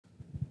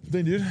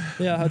Dang, dude.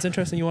 Yeah, that's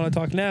interesting. You want to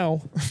talk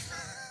now?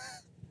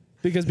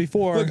 Because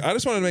before, look, I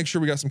just wanted to make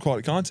sure we got some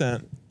quality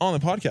content on the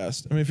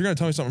podcast. I mean, if you're gonna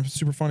tell me something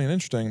super funny and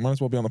interesting, might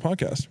as well be on the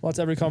podcast. well, that's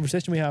every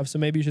conversation we have. So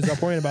maybe you should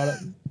stop worrying about it.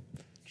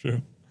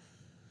 True.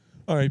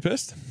 All right, you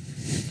pissed?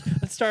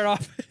 Let's start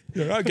off.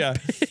 Yeah, okay.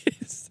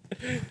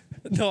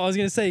 No, I was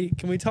gonna say,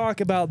 can we talk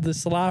about the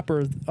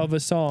slapper of a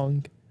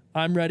song?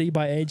 "I'm Ready"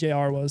 by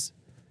AJR was.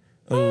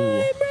 Ooh.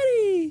 I'm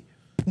ready.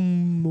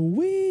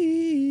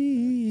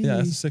 Wee. Yeah,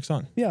 that's a sick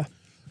song. Yeah.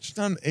 Just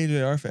not an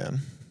AJR fan.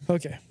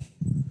 Okay.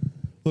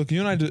 Look, you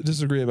and I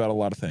disagree about a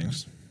lot of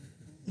things.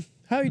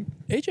 How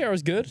AJR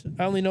is good.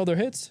 I only know their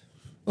hits.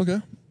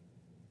 Okay.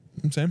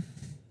 Same.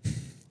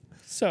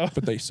 So.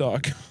 But they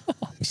suck.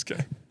 Just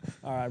kidding.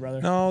 All right,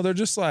 brother. No, they're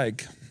just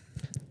like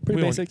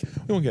Pretty basic.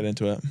 We won't get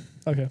into it.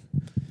 Okay.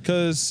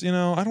 Because, you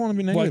know, I don't want to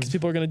be negative. Why? Because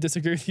people are going to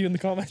disagree with you in the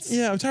comments?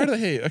 Yeah, I'm tired of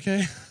the hate,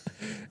 okay?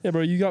 Yeah,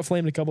 bro, you got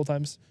flamed a couple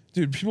times.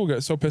 Dude, people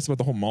get so pissed about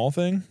the whole mall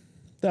thing.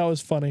 That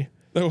was funny.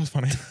 That was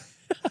funny.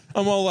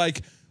 I'm all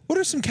like, what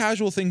are some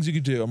casual things you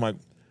could do? I'm like,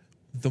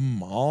 the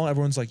mall?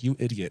 Everyone's like, you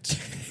idiot.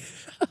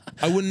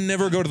 I would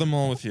never go to the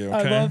mall with you,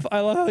 okay? I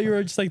love how you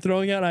were just like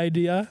throwing out an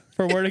idea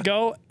for where to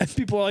go, and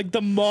people are like,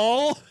 the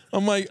mall?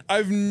 I'm like,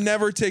 I've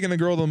never taken a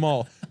girl to the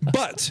mall.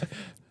 But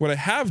what I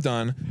have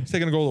done is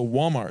taken a girl to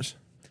Walmart.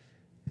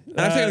 And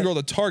I've taken a girl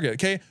to Target,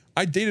 okay?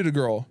 I dated a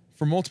girl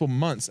for multiple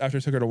months after I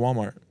took her to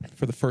Walmart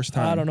for the first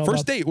time. I don't know.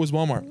 First date was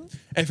Walmart.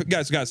 If,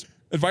 guys,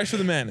 advice for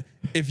the men.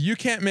 If you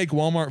can't make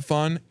Walmart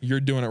fun, you're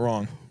doing it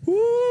wrong. Woo!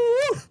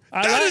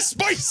 That is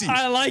spicy.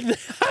 I like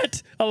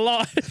that a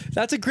lot.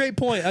 That's a great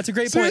point. That's a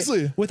great point.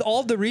 Seriously. With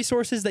all the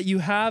resources that you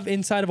have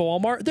inside of a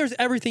Walmart, there's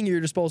everything at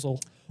your disposal.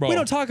 Bro. We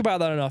don't talk about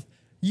that enough.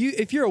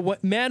 If you're a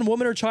man,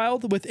 woman, or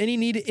child with any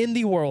need in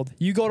the world,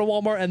 you go to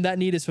Walmart and that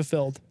need is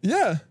fulfilled.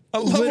 Yeah. I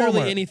love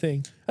Literally Walmart.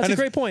 anything. That's a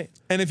great point.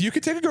 And if you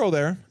could take a girl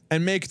there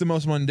and make the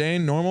most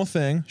mundane, normal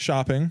thing,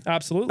 shopping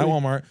Absolutely. at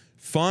Walmart,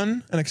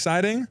 fun and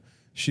exciting,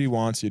 she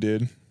wants you,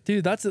 dude.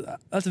 Dude, that's a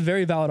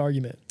very valid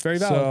argument. Very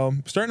valid. So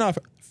starting off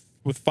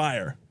with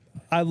fire.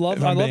 I love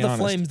if I'm the being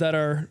honest. flames that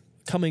are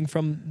coming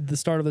from the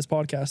start of this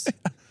podcast.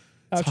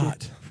 It's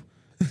hot.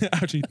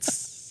 Ouchie.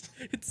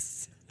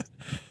 It's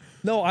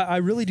no, I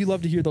really do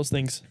love to hear those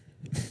things.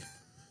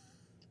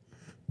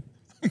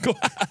 I'm glad.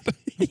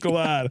 I'm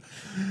glad.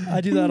 I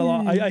do that a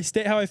lot. I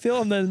state how I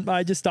feel and then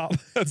I just stop.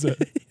 That's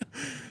it.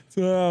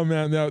 So, oh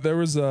man, no, there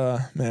was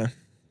a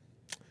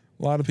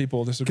lot of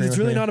people disagreeing. It's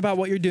really not about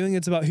what you're doing;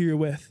 it's about who you're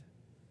with.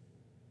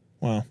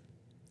 Wow,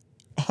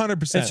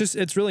 100%.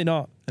 It's really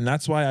not. And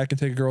that's why I can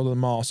take a girl to the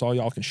mall, so all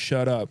y'all can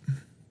shut up.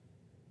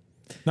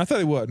 Not that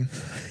I would.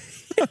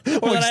 Or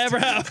that I ever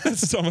have.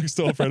 So I'm like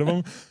still afraid of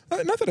them.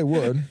 Not that I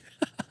would.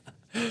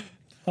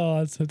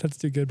 Oh, that's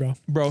too good, bro.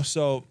 Bro,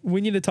 so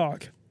We need to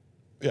talk.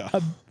 yeah,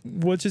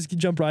 Let's just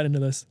jump right into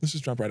this. let's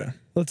just jump right in.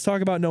 Let's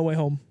talk about No Way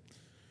Home.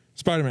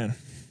 Spider-Man.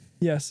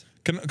 Yes.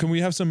 Can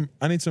we have some?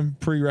 I need some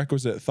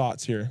prerequisite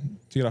thoughts here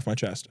to get off my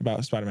chest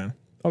about Spider-Man.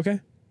 Okay.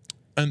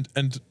 And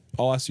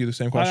I'll ask you the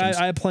same questions.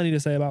 I have plenty to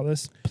say about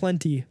this.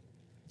 Plenty.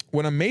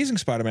 When Amazing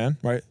Spider-Man,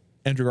 right?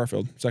 Andrew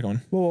Garfield, second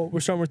one. Well, we're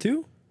starting with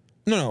 2?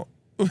 No.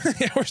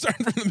 Yeah, we're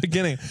starting from the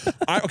beginning.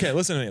 Okay,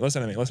 listen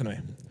to me.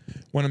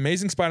 When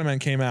Amazing Spider-Man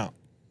came out,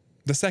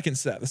 the second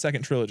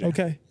trilogy.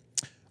 Okay.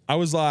 I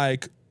was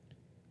like,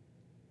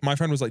 my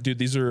friend was like, dude,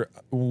 these are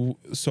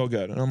so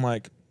good. And I'm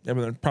like, yeah,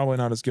 but they're probably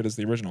not as good as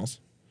the originals.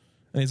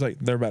 And he's like,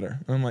 they're better.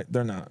 And I'm like,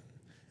 they're not.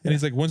 And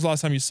he's like, when's the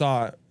last time you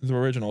saw the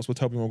originals with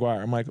Tobey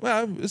Maguire? I'm like,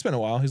 well, it's been a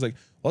while. He's like,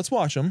 let's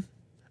watch them.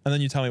 And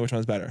then you tell me which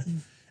one's better.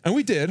 And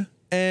we did.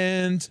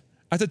 And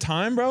at the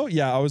time, bro,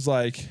 yeah, I was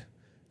like,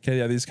 okay,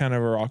 yeah, these kind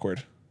of are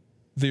awkward.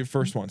 The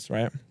first ones,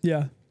 right?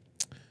 Yeah.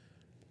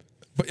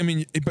 But I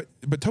mean,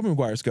 but Tobey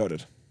Maguire's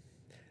goated.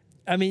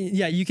 I mean,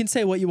 yeah, you can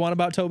say what you want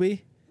about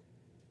Tobey.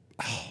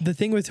 The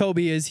thing with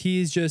Tobey is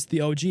he's just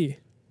the OG.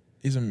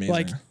 He's amazing.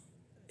 Like,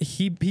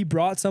 he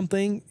brought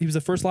something. He was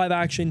the first live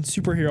action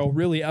superhero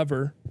really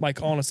ever.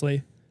 Like,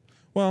 honestly.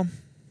 Well,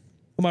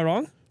 am I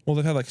wrong? Well,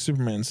 they've had like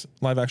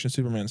live action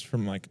Supermans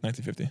from like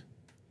 1950.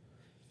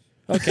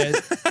 Okay.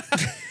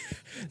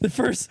 The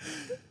first.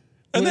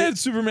 And they had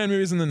Superman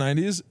movies in the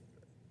 90s.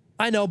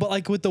 I know, but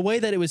like with the way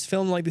that it was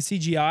filmed, like the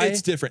CGI.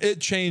 It's different. It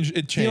changed.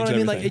 You know what I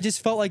mean? Everything. Like, it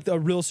just felt like a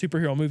real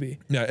superhero movie.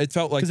 Yeah, it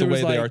felt like the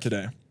way they are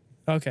today.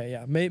 Okay,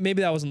 yeah. Maybe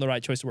that wasn't the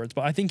right choice of words,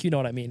 but I think you know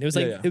what I mean. It was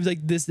like it was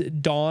like this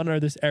dawn or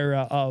this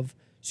era of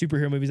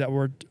superhero movies that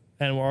were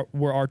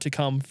to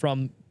come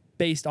from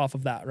based off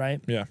of that,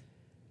 right? Yeah.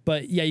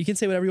 But yeah, you can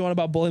say whatever you want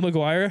about Bully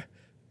Maguire.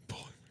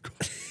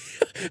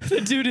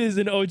 The dude is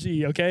an OG,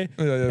 okay?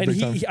 Yeah, and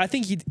I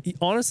think he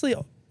honestly,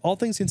 all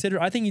things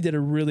considered, I think he did a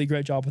really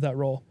great job with that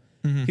role.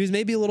 Mm-hmm. He was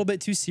maybe a little bit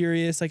too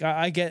serious. Like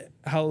I get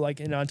how like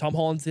Tom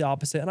Holland's the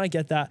opposite, and I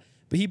get that.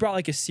 But he brought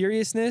like a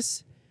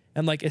seriousness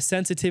and like a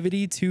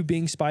sensitivity to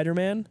being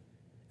Spider-Man,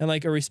 and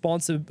like a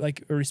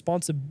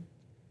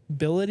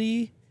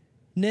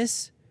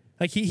responsibility-ness.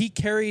 Like he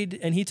carried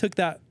and he took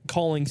that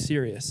calling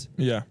serious.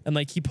 Yeah. And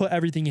like he put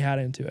everything he had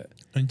into it.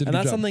 And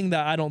that's something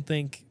that I don't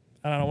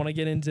want to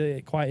get into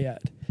it quite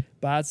yet.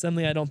 But that's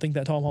something I don't think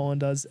that Tom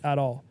Holland does at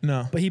all.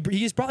 No. But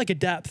he's brought like a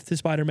depth to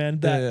Spider-Man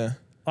that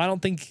I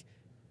don't think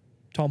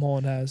Tom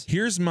Holland has.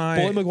 Here's my...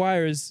 Tobey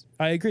Maguire is,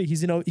 I agree.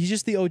 He's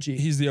just the OG.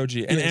 He's the OG.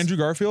 And Andrew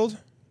Garfield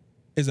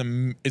is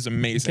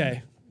amazing.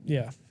 Okay.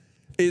 Yeah.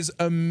 Is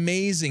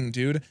amazing,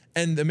 dude.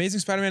 And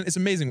Amazing Spider-Man is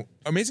amazing.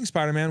 Amazing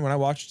Spider-Man, when I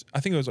watched, I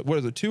think it was, what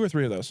is it, 2 or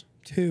 3 of those?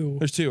 2.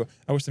 There's 2.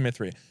 I wish they made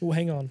 3. Well,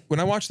 hang on. When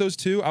I watched those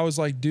 2, I was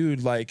like,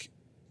 dude, like,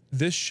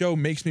 this show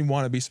makes me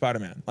want to be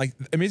Spider-Man. Like,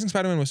 Amazing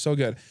Spider-Man was so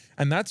good.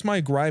 And that's my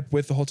gripe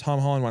with the whole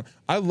Tom Holland one.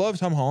 I love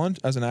Tom Holland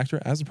as an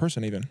actor, as a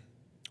person even.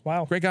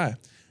 Wow. Great guy.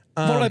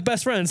 One of my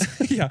best friends.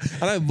 Yeah.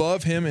 And I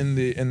love him in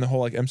the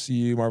whole like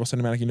MCU, Marvel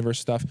Cinematic Universe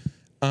stuff.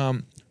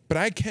 But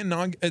I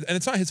cannot, and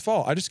it's not his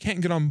fault. I just can't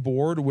get on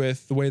board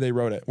with the way they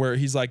wrote it, where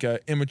he's like a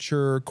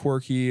immature,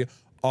 quirky,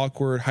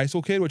 awkward high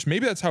school kid, which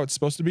maybe that's how it's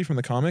supposed to be from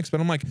the comics.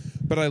 But I'm like,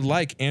 but I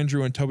like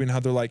Andrew and Tobey and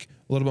how they're like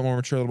a little bit more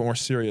mature, a little bit more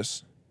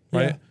serious,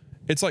 right? Yeah.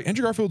 It's like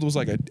Andrew Garfield was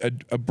like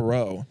a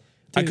bro.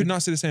 Dude, I could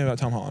not say the same about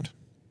Tom Holland.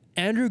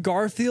 Andrew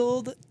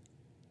Garfield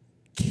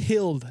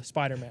killed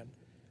Spider-Man.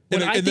 In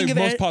the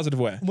most positive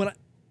way.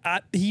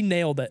 He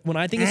nailed it. When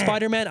I think of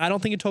Spider-Man, I don't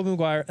think of Tobey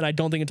Maguire and I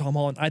don't think of Tom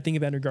Holland. I think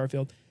of Andrew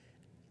Garfield.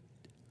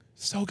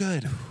 So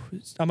good.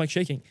 I'm like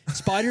shaking.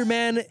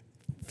 Spider-Man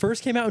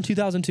first came out in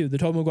 2002, the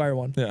Tobey Maguire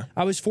one. Yeah.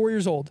 I was 4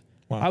 years old.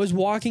 Wow. I was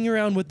walking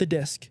around with the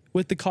disc,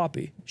 with the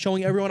copy,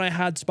 showing everyone I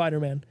had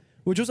Spider-Man,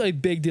 which was a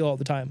big deal at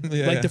the time.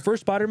 The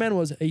first Spider-Man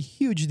was a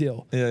huge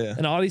deal. Yeah.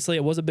 And obviously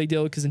it was a big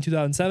deal because in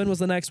 2007 was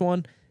the next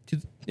one.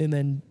 And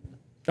then,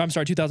 I'm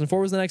sorry, 2004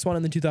 was the next one.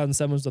 And then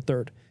 2007 was the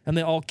third. And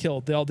they all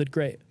killed. They all did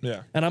great.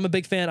 Yeah. And I'm a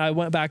big fan. I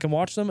went back and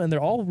watched them and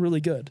they're all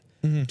really good.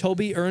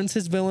 Tobey earns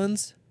his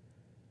villains.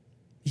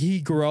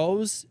 He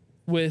grows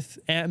with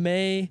Aunt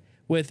May,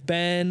 with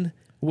Ben,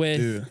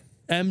 with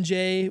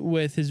MJ,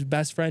 with his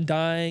best friend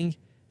dying.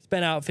 It's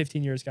been out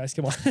 15 years, guys.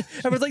 Come on.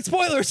 Everyone's like,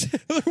 spoilers.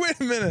 Wait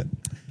a minute.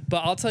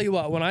 But I'll tell you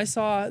what, when I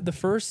saw the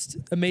first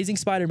Amazing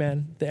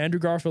Spider-Man, the Andrew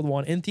Garfield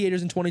one, in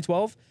theaters in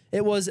 2012,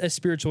 it was a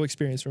spiritual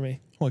experience for me.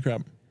 Holy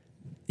crap.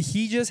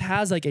 He just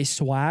has like a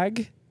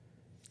swag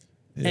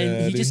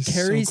and he just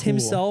carries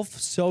himself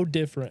so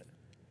different.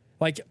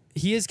 Like,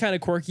 he is kind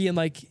of quirky and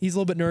like he's a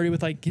little bit nerdy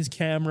with like his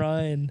camera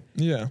and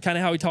kind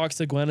of how he talks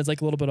to Gwen is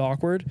like a little bit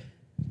awkward.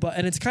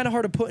 And it's kind of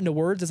hard to put into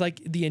words. It's like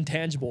the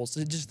intangibles,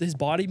 it's just his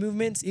body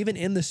movements, even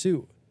in the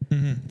suit.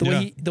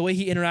 The way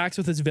he interacts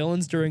with his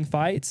villains during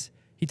fights,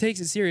 he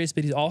takes it serious,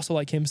 but he's also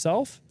like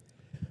himself.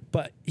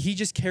 But he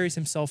just carries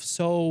himself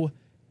so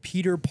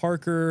Peter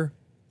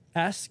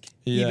Parker-esque,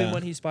 even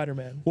when he's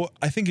Spider-Man. Well,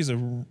 I think he's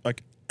an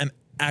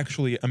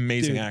actually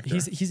amazing actor.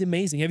 He's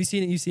amazing. Have you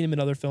seen it? You've seen him in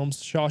other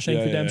films,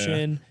 Shawshank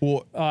Redemption,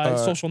 Well,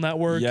 Social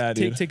Network,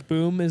 Tick Tick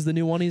Boom is the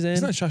new one he's in.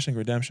 It's not Shawshank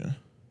Redemption.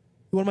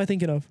 What am I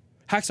thinking of?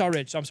 Hacksaw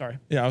Ridge. I'm sorry.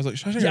 Yeah, I was like,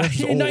 Shawshank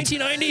Redemption. In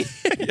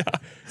 1990.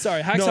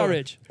 Sorry, Hacksaw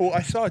Ridge. Well,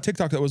 I saw a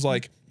TikTok that was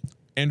like,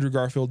 Andrew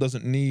Garfield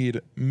doesn't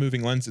need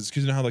moving lenses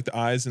because you know how like the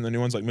eyes and the new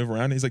ones like move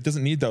around. He's like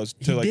doesn't need those.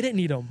 He didn't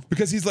need them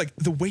because he's like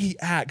the way he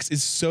acts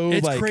is so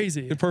it's like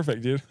crazy,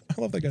 perfect, dude. I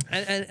love that guy.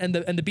 And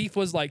the beef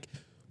was like,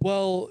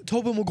 well,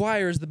 Tobey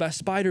Maguire is the best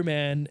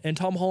Spider-Man and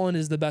Tom Holland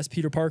is the best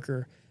Peter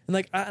Parker. And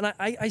like,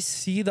 I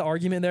see the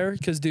argument there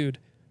because, dude,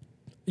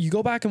 you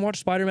go back and watch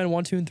Spider-Man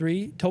 1, 2, and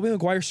 3, Tobey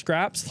Maguire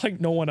scraps like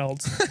no one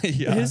else.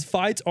 His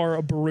fights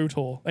are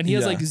brutal and he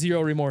has like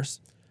zero remorse.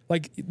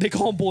 Like, they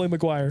call him Bully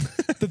Maguire.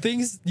 The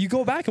things, you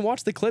go back and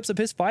watch the clips of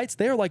his fights,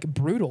 they're like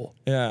brutal.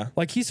 Yeah.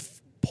 Like,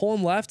 he's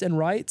pulling left and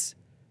right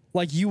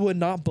like you would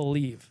not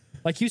believe.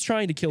 Like, he was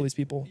trying to kill these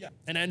people. Yeah.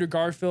 And Andrew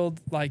Garfield,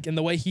 like, in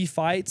the way he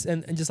fights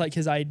and just like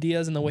his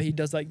ideas and the way he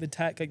does like the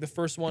tech, like the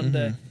first one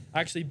to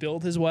actually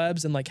build his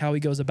webs and like how he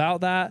goes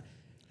about that.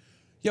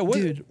 Yeah.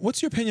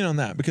 What's your opinion on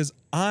that? Because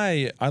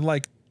I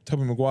like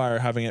Tobey Maguire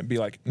having it be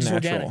like natural.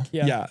 Organic,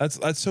 yeah,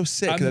 that's so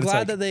sick. I'm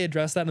glad that they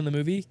addressed that in the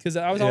movie because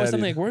I was always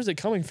thinking like, where's it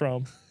coming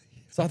from?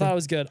 So I thought it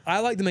was good. I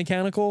like the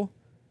mechanical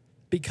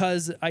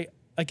because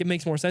it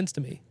makes more sense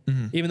to me,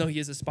 even though he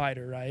is a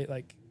spider, right?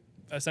 Like,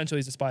 essentially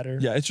he's a spider.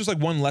 Yeah, it's just like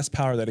one less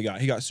power that he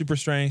got. He got super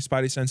strength,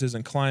 spidey senses,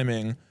 and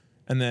climbing,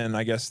 and then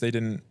I guess they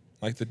didn't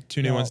like the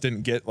two new ones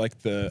didn't get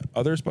like the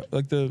others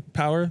like the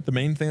power, the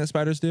main thing that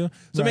spiders do.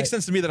 So it makes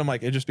sense to me that I'm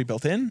like it just be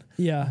built in.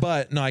 Yeah.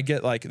 But no, I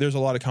get like there's a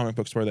lot of comic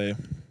books where they.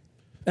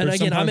 And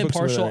again, I'm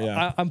impartial.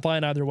 I'm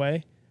fine either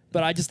way,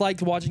 but I just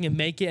liked watching him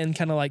make it and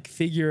kind of like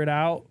figure it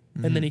out.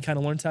 And then he kind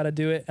of learns how to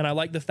do it. And I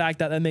like the fact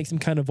that makes him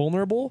kind of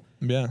vulnerable.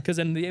 Yeah. Because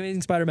in the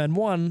Amazing Spider-Man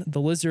 1, the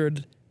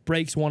lizard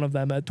breaks one of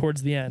them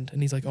towards the end.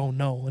 And he's like, oh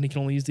no. And he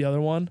can only use the other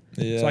one.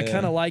 Yeah, so I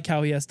kind of like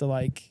how he has to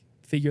like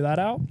figure that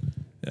out.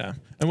 Yeah.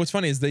 And what's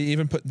funny is they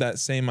even put that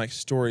same like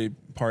story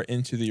part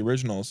into the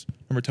originals.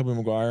 Remember Tobey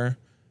Maguire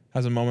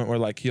has a moment where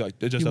like it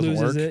just doesn't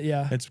work.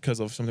 It's because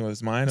of something with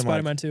his mind.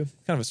 Spider-Man 2. Kind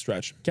of a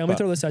stretch. Okay, let me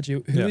throw this at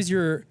you. Who is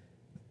your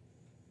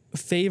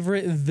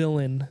favorite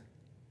villain?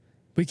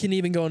 We can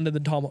even go into the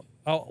Tom.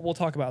 We'll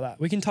talk about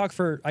that. I can talk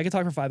for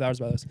 5 hours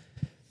about this.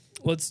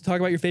 Let's talk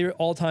about your favorite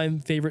all-time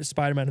favorite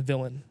Spider-Man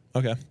villain.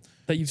 Okay.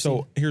 That you've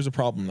seen. So here's a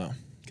problem though.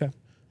 Okay.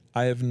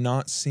 I have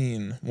not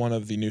seen one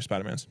of the new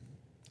Spider-Mans.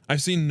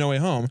 I've seen No Way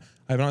Home.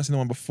 I have not seen the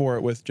one before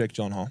it with Jake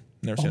Gyllenhaal.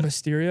 Never seen it.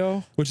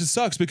 Mysterio, Which is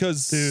sucks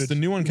because dude, the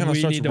new one kind of we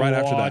starts need to right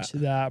after watch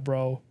that.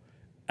 bro.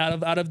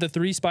 Out of the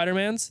 3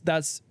 Spider-Mans,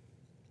 that's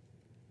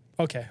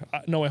okay.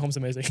 No Way Home's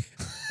amazing.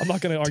 I'm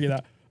not gonna argue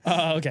that.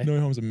 Okay. No Way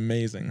Home's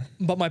amazing.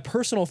 But my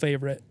personal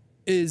favorite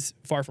is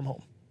Far From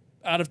Home.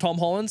 Out of Tom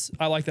Holland's,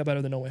 I like that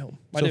better than No Way Home.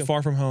 I So do.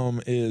 Far From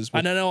Home is.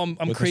 I know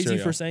I'm crazy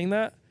Mysterio. for saying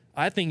that.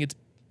 I think it's.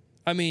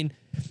 I mean,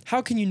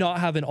 how can you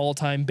not have an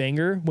all-time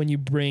banger when you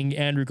bring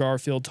Andrew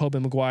Garfield, Tobey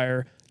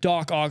Maguire,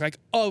 Doc Ock? Like,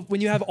 oh, when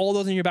you have all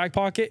those in your back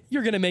pocket,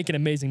 you're gonna make an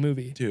amazing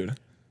movie. Dude.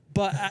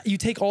 But you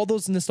take all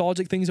those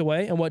nostalgic things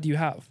away, and what do you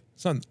have?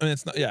 It's not, I mean,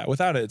 it's not. Yeah.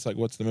 Without it, it's like,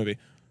 what's the movie,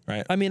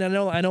 right? I mean, I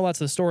know that's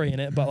the story in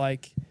it, but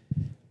like,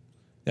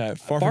 Yeah.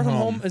 Far From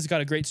Home has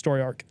got a great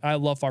story arc. I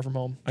love Far From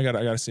Home. I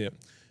gotta see it.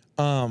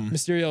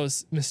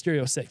 Mysterio's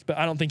sick, but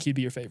I don't think he'd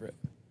be your favorite.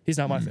 He's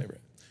not my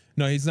favorite.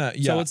 No, he's not.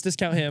 Yeah. So let's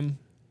discount him.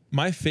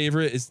 My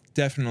favorite is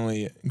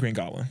definitely Green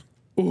Goblin.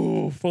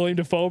 Ooh, William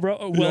Dafoe, bro.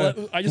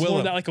 I just Willem.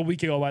 learned that like a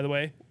week ago, by the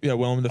way. Yeah,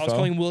 Willem I Dafoe. was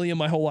calling William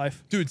my whole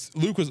life. Dude,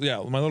 Luke was,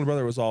 yeah, my little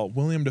brother was all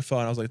William Dafoe,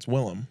 and I was like, it's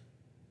Willem.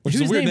 Which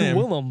Who's is a weird named name.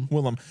 Willem?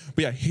 Willem.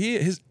 But yeah,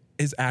 his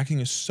acting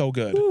is so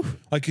good.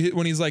 Like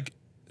when he's like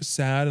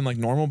sad and like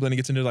normal, but then he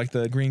gets into like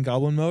the Green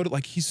Goblin mode,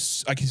 like he's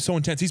so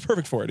intense. He's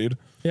perfect for it, dude.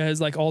 Yeah, his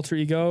like alter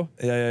ego.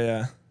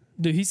 Yeah.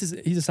 Dude, he's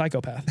a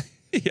psychopath.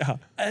 Yeah.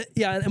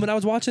 Yeah, and when I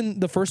was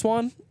watching the first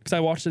one, because I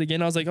watched it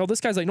again, I was like, oh,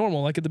 this guy's like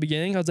normal. Like at the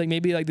beginning, I was like,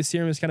 maybe like the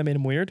serum has kind of made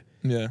him weird.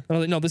 Yeah. And I was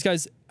like, no, this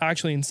guy's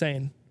actually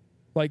insane.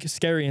 Like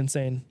scary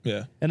insane.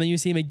 Yeah. And then you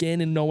see him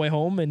again in No Way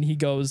Home, and he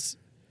goes,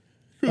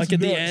 like at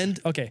the nuts. end,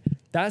 okay,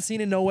 that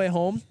scene in No Way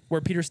Home where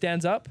Peter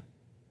stands up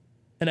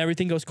and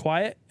everything goes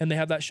quiet, and they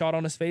have that shot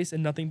on his face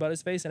and nothing but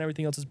his face, and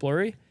everything else is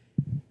blurry.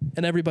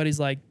 And everybody's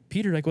like,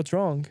 Peter, like, what's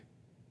wrong?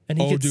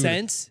 And he gets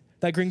sense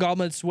that Green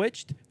Goblin had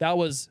switched. That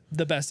was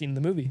the best scene in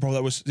the movie. Bro,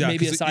 that was, yeah.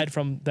 Maybe aside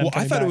from them. Well,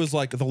 I thought back. it was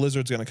like the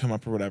lizard's going to come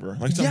up or whatever.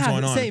 Like something's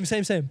going on.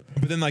 Same.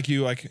 But then like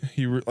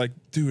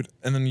dude,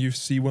 and then you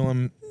see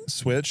Willem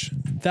switch.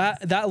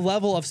 That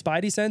level of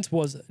Spidey sense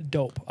was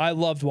dope. I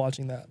loved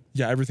watching that.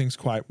 Yeah, everything's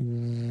quiet.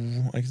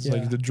 Like it's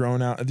like the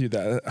drone out. Dude,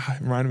 that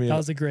reminded me. That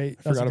was a great.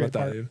 I forgot about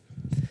that, dude.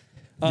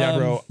 Yeah,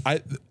 bro.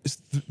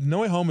 No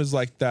Way Home is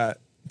like that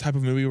type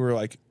of movie where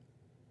like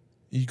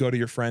you go to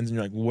your friends and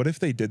you're like, what if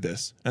they did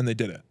this? And they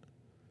did it.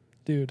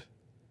 Dude,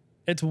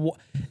 it's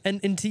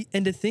and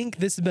to think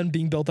this has been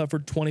being built up for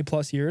 20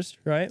 plus years,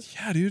 right?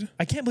 Yeah, dude.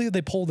 I can't believe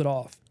they pulled it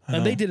off,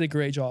 and they did a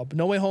great job.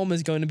 No Way Home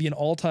is going to be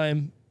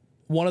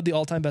one of the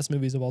all-time best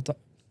movies of all time.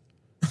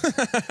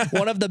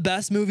 One of the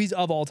best movies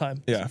of all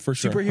time. Yeah, for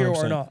sure. Superhero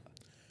 100%. or not,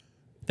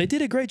 they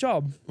did a great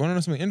job. Want to know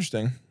something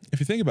interesting?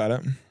 If you think about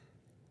it,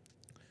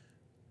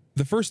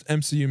 the first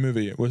MCU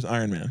movie was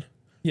Iron Man.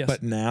 Yes,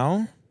 But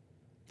now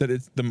that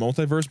it's the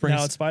multiverse brings,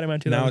 now it's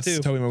Spider-Man 2. Now it's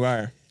Tobey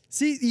Maguire.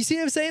 See, you see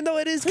what I'm saying though?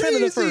 It is kind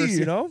of the first,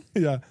 you know?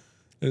 Yeah,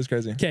 it is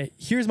crazy. Okay,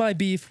 here's my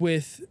beef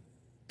with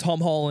Tom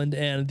Holland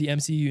and the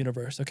MCU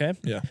universe. Okay,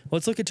 Yeah.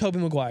 let's look at Tobey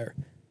Maguire.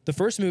 The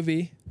first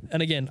movie,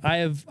 and again,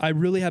 I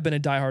really have been a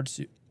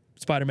diehard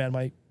Spider-Man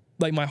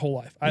my whole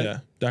life.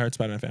 Diehard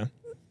Spider-Man fan.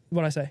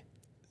 What'd I say?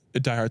 A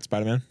diehard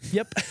Spider-Man.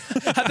 Yep,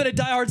 I've been a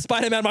diehard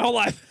Spider-Man my whole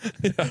life.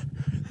 Yeah.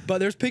 But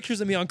there's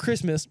pictures of me on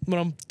Christmas when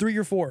I'm 3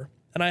 or 4,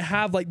 and I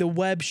have like the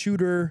web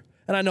shooter,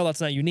 and I know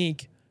that's not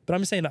unique, but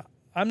I'm just saying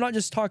I'm not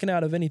just talking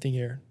out of anything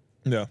here.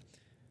 Yeah.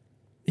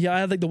 Yeah, I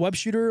had like the web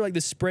shooter, like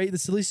the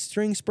silly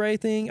string spray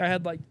thing. I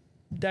had like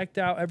decked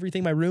out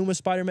everything. My room was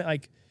Spider-Man.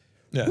 Like,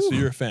 Yeah. So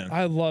you're a fan.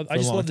 I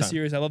just love the time.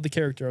 series. I love the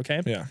character.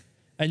 Okay. Yeah.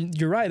 And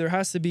you're right. There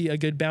has to be a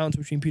good balance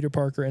between Peter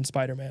Parker and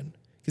Spider-Man,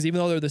 because even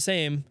though they're the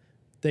same,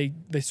 they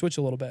switch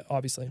a little bit.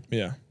 Obviously.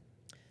 Yeah.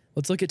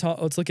 Let's look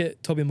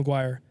at Tobey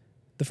Maguire.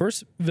 The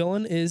first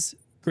villain is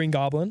Green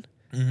Goblin,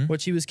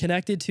 which he was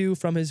connected to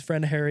from his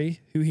friend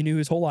Harry, who he knew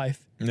his whole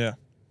life. Yeah.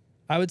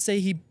 I would say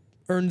he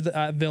earned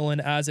that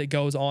villain as it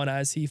goes on,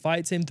 as he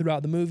fights him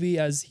throughout the movie,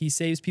 as he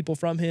saves people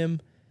from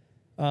him,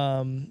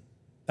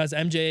 as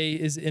MJ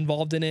is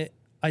involved in it.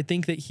 I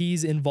think that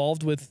he's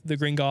involved with the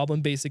Green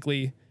Goblin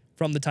basically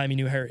from the time he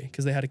knew Harry,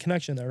 because they had a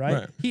connection there,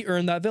 right? He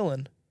earned that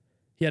villain.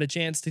 He had a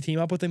chance to team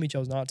up with him. He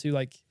chose not to.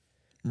 Like,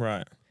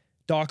 Right.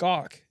 Doc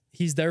Ock,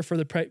 he's there for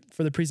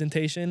the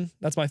presentation.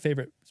 That's my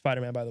favorite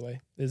Spider-Man, by the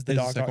way, is the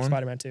Doc Ock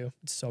Spider-Man 2.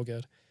 It's so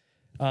good.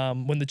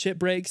 When the chip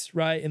breaks,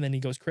 right, and then he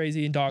goes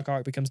crazy and Doc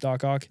Ock becomes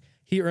Doc Ock,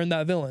 he earned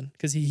that villain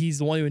because he's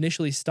the one who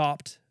initially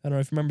stopped. I don't know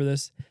if you remember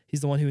this.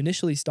 He's the one who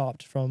initially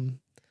stopped from,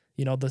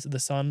 the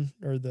sun,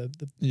 or the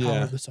power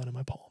of the sun in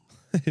my palm.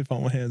 If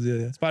on my hands,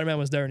 yeah. Spider-Man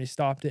was there and he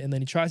stopped it, and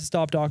then he tries to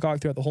stop Doc Ock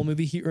throughout the whole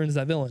movie. He earns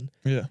that villain.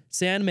 Yeah.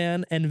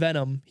 Sandman and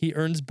Venom, he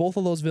earns both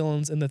of those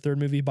villains in the third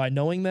movie by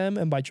knowing them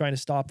and by trying to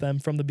stop them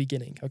from the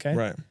beginning, okay?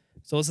 Right.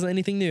 So this isn't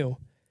anything new.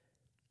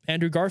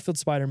 Andrew Garfield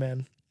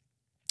Spider-Man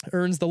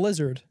earns the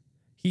Lizard.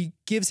 He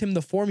gives him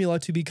the formula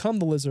to become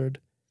the Lizard.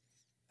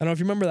 I don't know if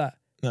you remember that.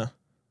 No.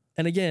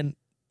 And again,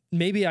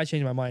 maybe I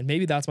changed my mind.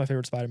 Maybe that's my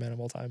favorite Spider-Man of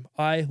all time.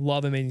 I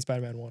love Amazing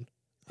Spider-Man 1.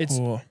 It's,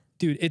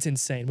 dude, it's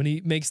insane. When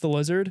he makes the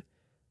Lizard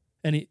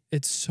and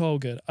it's so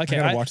good. Okay,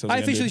 gotta watch those I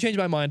again, officially dude. changed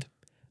my mind.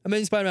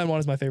 Amazing Spider-Man 1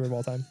 is my favorite of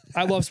all time.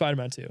 I love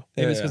Spider-Man 2.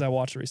 Maybe it's because I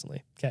watched it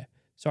recently. Okay,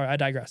 sorry, I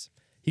digress.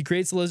 He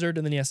creates the lizard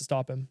and then he has to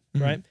stop him,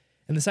 right?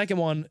 And the second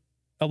one,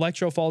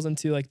 Electro falls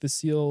into like the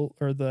seal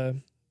or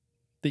the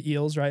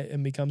eels, right,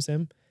 and becomes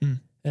him.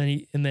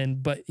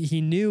 But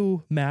he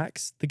knew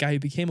Max, the guy who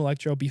became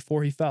Electro,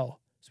 before he fell.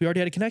 So we already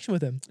had a connection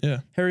with him. Yeah.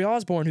 Harry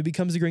Osborn, who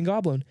becomes the Green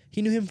Goblin,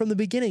 he knew him from the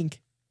beginning.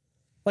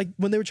 Like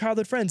when they were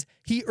childhood friends,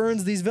 he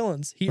earns these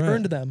villains. He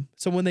earned them.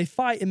 So when they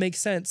fight, it makes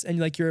sense and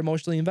like you're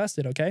emotionally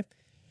invested, okay?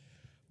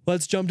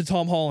 Let's jump to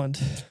Tom Holland.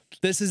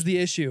 This is the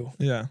issue.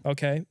 Yeah.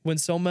 Okay? When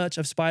so much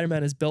of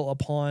Spider-Man is built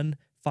upon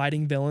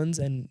fighting villains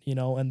and, you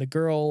know, and the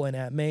girl and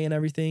Aunt May and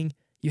everything,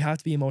 you have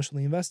to be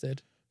emotionally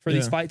invested for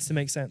these fights to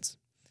make sense.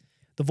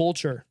 The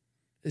Vulture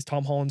is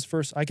Tom Holland's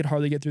first. I could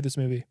hardly get through this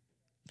movie.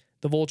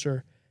 The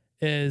Vulture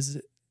is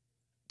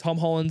Tom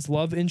Holland's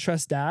love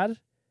interest dad,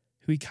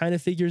 who he kind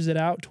of figures it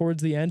out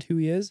towards the end who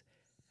he is.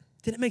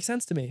 Didn't make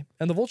sense to me.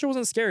 And the Vulture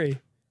wasn't scary.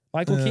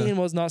 Michael Keaton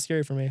was not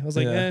scary for me. I was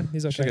like,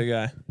 he's okay. Good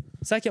guy.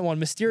 Second one,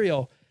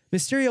 Mysterio.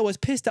 Mysterio was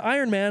pissed at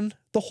Iron Man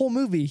the whole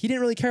movie. He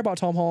didn't really care about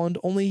Tom Holland.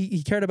 Only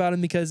he cared about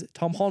him because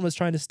Tom Holland was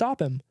trying to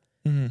stop him.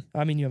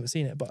 I mean, you haven't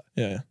seen it, but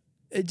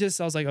it just,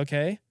 I was like,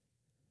 okay.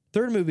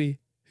 Third movie,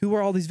 who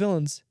are all these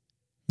villains?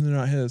 They're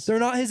not his. They're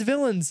not his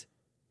villains.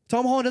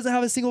 Tom Holland doesn't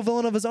have a single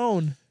villain of his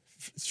own.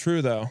 It's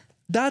true though.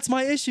 That's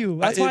my issue.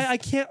 That's why I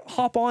can't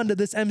hop on to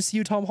this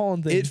MCU Tom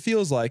Holland thing. It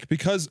feels like,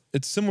 because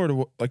it's similar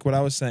to like what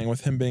I was saying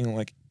with him being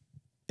like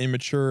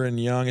immature and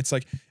young. It's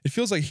like, it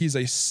feels like he's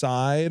a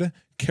side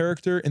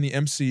character in the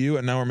MCU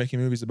and now we're making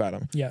movies about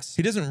him. Yes.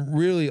 He doesn't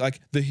really like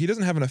he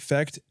doesn't have an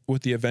effect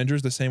with the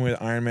Avengers the same way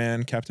that Iron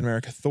Man, Captain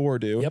America, Thor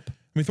do. Yep. I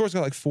mean, Thor's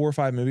got like 4 or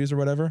 5 movies or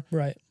whatever.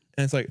 Right.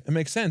 And it's like, it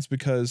makes sense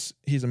because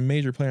he's a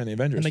major player in the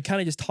Avengers. And they kind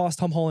of just toss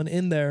Tom Holland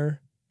in there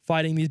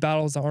fighting these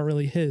battles that aren't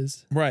really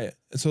his. Right.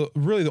 So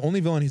really the only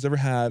villain he's ever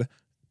had,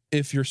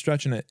 if you're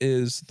stretching it,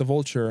 is the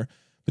Vulture.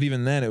 But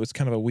even then it was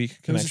kind of a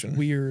weak connection. It was just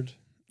weird.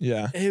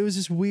 Yeah. It was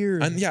just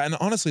weird. And yeah, and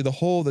honestly,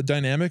 the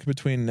dynamic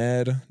between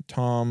Ned,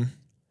 Tom,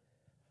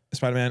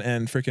 Spider-Man,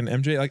 and freaking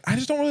MJ, like, I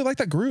just don't really like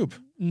that group.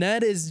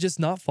 Ned is just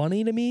not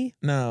funny to me.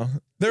 No.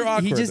 They're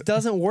awkward. He just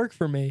doesn't work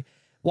for me.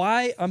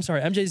 Why? I'm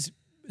sorry.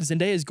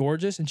 Zendaya is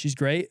gorgeous and she's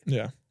great.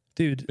 Yeah.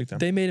 Dude, Big time.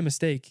 they made a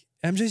mistake.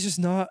 Zendaya's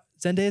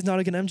not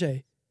a good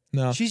MJ.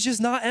 No. She's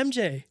just not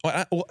MJ.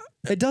 Well,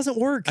 It doesn't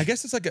work. I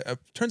guess it's like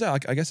turns out,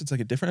 like, I guess it's like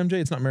a different MJ.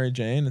 It's not Mary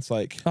Jane. It's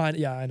like,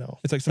 yeah, I know.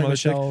 it's like some other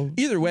Michelle. chick.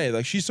 Either way,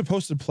 like, she's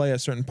supposed to play a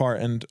certain part.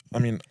 And I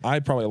mean, I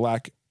probably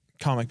lack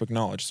comic book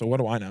knowledge. So what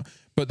do I know?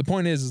 But the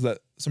point is that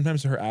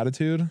sometimes her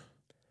attitude,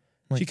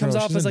 like, She comes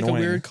bro, off she's as like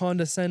annoying. a weird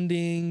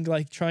condescending,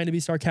 like trying to be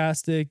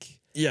sarcastic.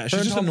 Yeah, Her she's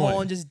and just Tom annoying.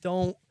 Holland just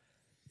don't.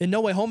 In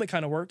No Way Home, it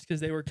kind of worked because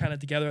they were kind of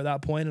together at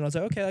that point, and I was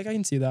like, okay, like I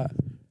can see that.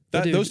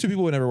 But dude, Those two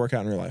people would never work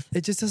out in real life.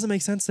 it just doesn't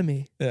make sense to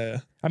me. Yeah.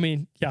 I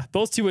mean, yeah,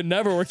 those two would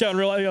never work out in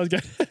real life. I was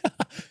good.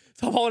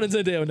 Tom Holland and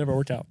Zendaya would never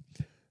work out.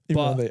 Even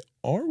But- though they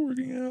are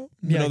working out.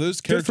 Yeah, No, those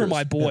good characters. for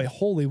my boy. Yeah.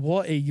 Holy,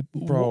 what a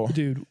Bro.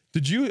 dude.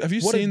 Have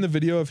you What seen the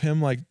video of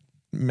him like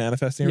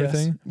manifesting Yes.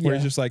 everything? Where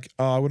he's Yeah. just like,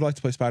 oh, I would like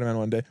to play Spider-Man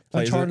one day.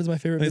 Plays Uncharted it. is my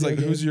favorite. And he's like,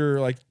 video who's game. your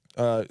like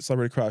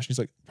celebrity crush? And he's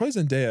like, probably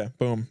Zendaya.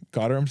 Boom,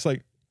 got her. I'm just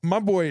like, my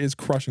boy is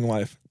crushing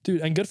life. Dude,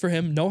 and good for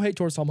him. No hate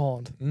towards Tom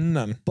Holland,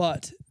 None.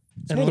 but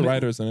It's more the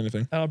writers than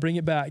anything. I'll bring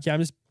it back. Yeah, I'm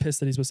just pissed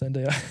that he's with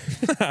Zendaya.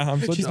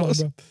 I'm so She's my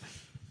jealous. bro.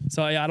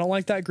 So yeah, I don't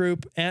like that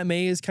group. Aunt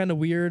May is kind of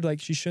weird.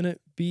 Like she shouldn't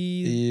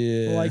be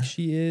Yeah. like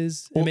she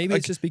is. Well, And maybe like-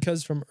 it's just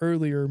because from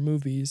earlier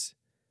movies.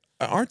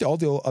 Aren't all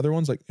the other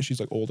ones like she's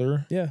like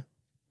older? Yeah.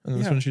 And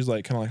this Yeah. one she's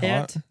like kind of like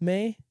hot. Aunt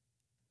May.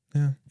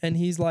 Yeah. And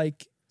he's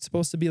like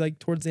supposed to be like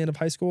towards the end of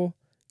high school,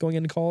 going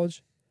into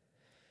college.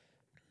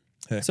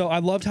 Hey. So I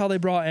loved how they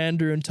brought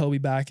Andrew and Toby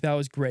back. That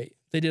was great.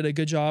 They did a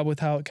good job with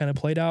how it kind of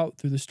played out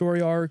through the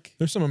story arc.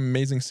 There's some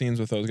amazing scenes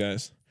with those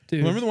guys. Dude.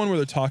 Remember the one where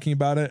they're talking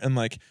about it and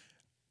like,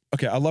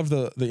 okay, I love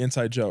the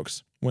inside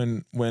jokes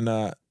when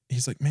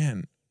he's like,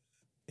 man,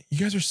 you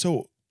guys are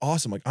so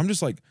awesome. Like I'm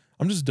just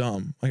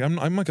dumb. Like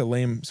I'm like a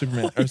lame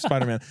Superman or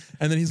Spider-Man.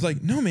 And then he's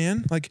like, no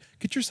man, like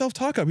get your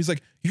self-talk up. He's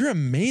like, you're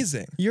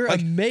amazing. You're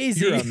like,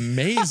 amazing. You're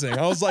amazing.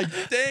 I was like,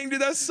 dang, dude,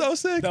 that's so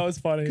sick. That was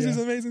funny. Because Yeah.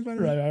 he's amazing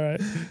Spider-Man. Right, all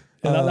right.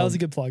 Yeah, that was a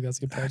good plug. That's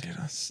a good plug. Dude,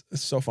 it's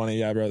so funny.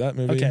 Yeah, bro, that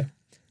movie. Okay.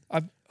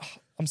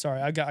 I'm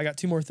sorry. I got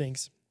 2 more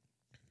things.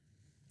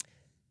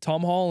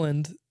 Tom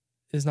Holland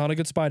is not a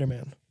good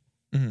Spider-Man.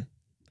 Mhm.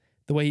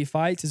 The way he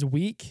fights is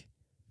weak.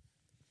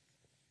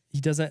 He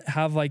doesn't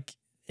have like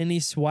any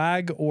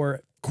swag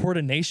or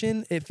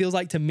coordination, it feels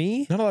like to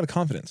me. Not a lot of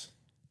confidence.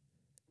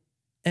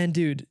 And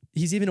dude,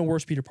 he's even a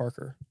worse Peter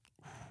Parker.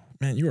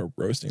 Man, you are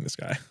roasting this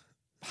guy.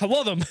 I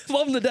love him.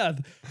 Love him to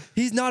death.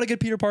 He's not a good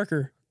Peter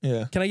Parker.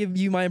 Yeah. Can I give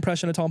you my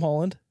impression of Tom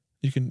Holland?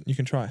 You can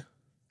try.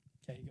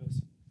 Okay, he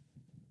goes.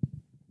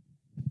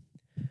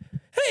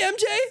 Hey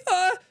MJ,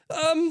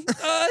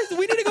 we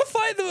need to go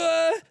fight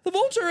the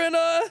Vulture and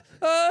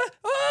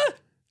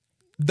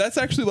That's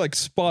actually like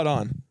spot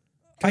on.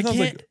 I Sounds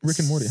can't like Rick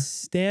and Morty.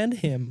 stand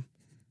him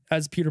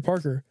as Peter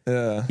Parker.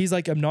 Yeah. He's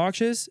like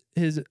obnoxious.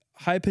 His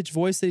high pitched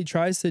voice that he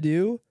tries to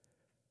do.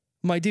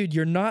 I'm like, dude,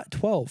 you're not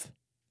 12.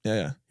 Yeah,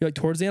 yeah. You're like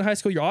towards the end of high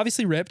school. You're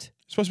obviously ripped.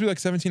 You're supposed to be like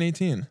 17,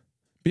 18.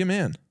 Be a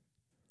man.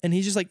 And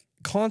he's just like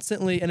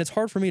constantly, and it's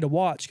hard for me to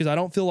watch because I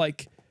don't feel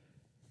like,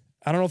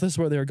 I don't know if this is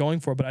what they were going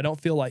for, but I don't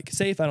feel like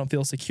safe. I don't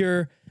feel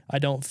secure. I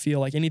don't feel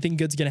like anything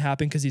good's going to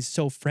happen because he's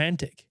so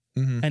frantic.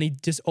 And he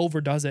just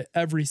overdoes it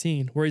every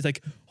scene where he's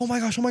like, oh my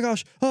gosh.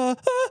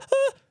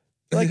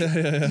 Like,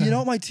 you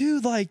know, my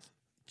dude, like,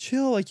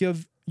 chill. Like,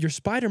 you're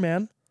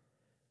Spider-Man.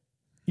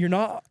 You're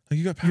not, like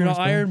you got powers, you're not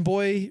bro. Iron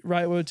Boy,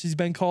 right? Which he's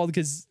been called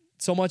because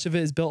so much of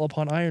it is built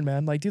upon Iron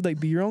Man. Like, dude, like,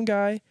 be your own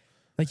guy.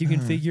 Like, you can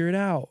figure it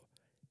out.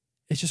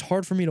 It's just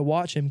hard for me to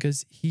watch him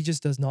because he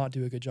just does not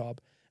do a good job.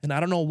 And I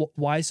don't know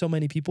why so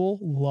many people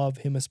love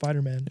him as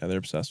Spider-Man. Yeah, they're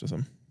obsessed with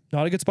him.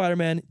 Not a good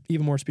Spider-Man,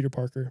 even more Peter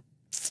Parker.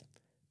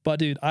 But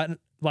dude,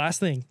 last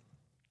thing.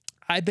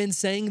 I've been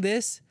saying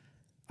this.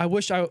 I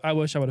wish I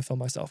would have filmed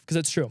myself because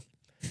it's true.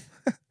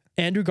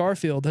 Andrew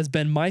Garfield has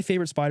been my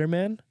favorite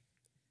Spider-Man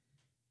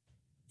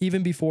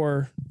even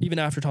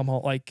after Tom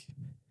Holland, like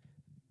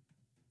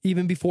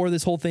even before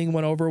this whole thing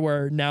went over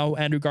where now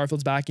Andrew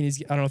Garfield's back and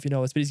I don't know if you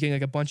know this, but he's getting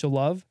like a bunch of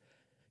love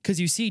because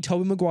you see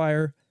Tobey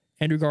Maguire,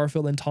 Andrew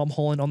Garfield, and Tom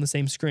Holland on the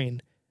same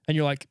screen. And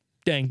you're like,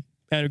 dang,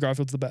 Andrew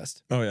Garfield's the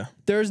best. Oh, yeah.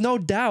 There's no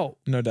doubt.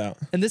 No doubt.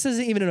 And this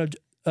isn't even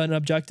an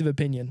objective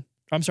opinion.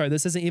 I'm sorry,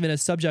 this isn't even a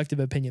subjective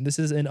opinion. This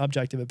is an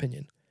objective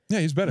opinion. Yeah,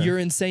 he's better. You're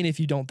insane if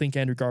you don't think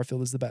Andrew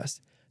Garfield is the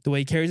best. The way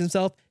he carries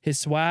himself, his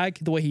swag,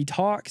 the way he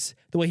talks,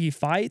 the way he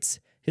fights,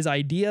 his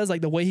ideas,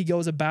 like the way he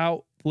goes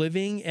about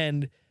living,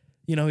 and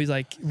you know, he's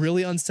like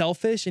really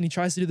unselfish and he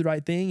tries to do the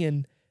right thing,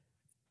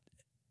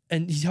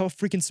 and he's how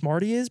freaking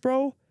smart he is,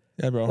 bro.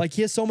 Yeah, bro. Like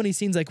he has so many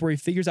scenes like where he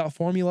figures out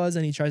formulas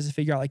and he tries to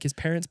figure out like his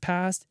parents'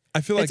 past.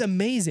 I feel like it's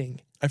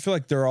amazing. I feel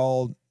like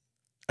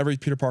every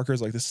Peter Parker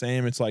is like the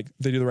same. It's like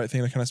they do the right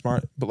thing, they're kind of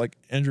smart, but like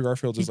Andrew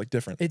Garfield's is like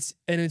different. It's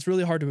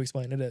really hard to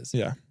explain. It is.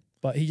 Yeah.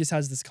 But he just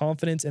has this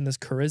confidence and this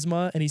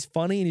charisma, and he's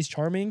funny and he's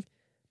charming,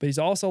 but he's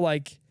also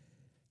like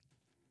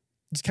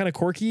just kind of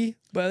quirky,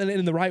 but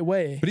in the right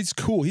way. But he's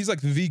cool. He's like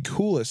the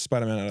coolest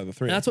Spider-Man out of the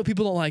three. And that's what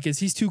people don't like is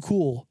he's too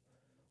cool.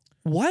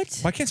 What?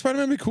 Why can't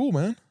Spider-Man be cool,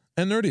 man?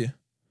 And nerdy.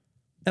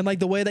 And like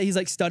the way that he's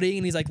like studying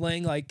and he's like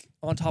laying like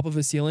on top of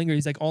a ceiling or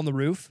he's like on the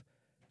roof.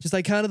 Just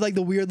like kind of like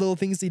the weird little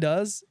things he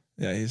does.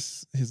 Yeah,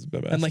 he's the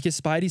best. And like his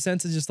Spidey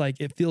sense is just like,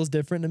 it feels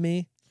different to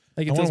me.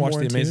 Like it I want feels to watch more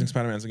the in Amazing tune.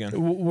 Spider-Mans again.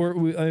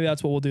 Maybe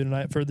that's what we'll do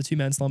tonight for the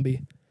two-man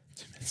slumpy.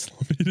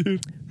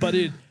 Dude. But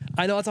dude,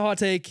 I know it's a hot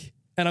take,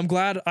 and I'm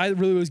glad I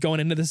really was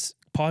going into this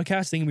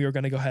podcast thinking we were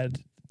going to go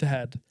head to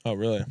head. Oh,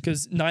 really?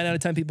 Because 9 out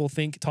of 10 people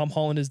think Tom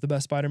Holland is the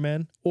best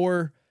Spider-Man,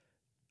 or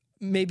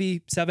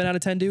maybe 7 out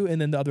of 10 do, and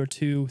then the other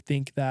 2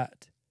 think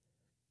that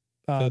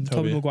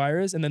Tobey Maguire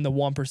is, and then the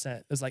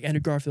 1% is like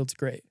Andrew Garfield's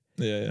great.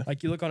 Yeah.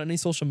 Like you look on any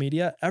social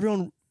media,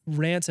 everyone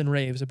rants and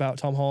raves about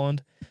Tom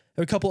Holland.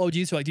 There are a couple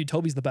OGs who are like, dude,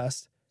 Toby's the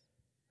best.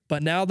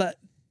 But now that,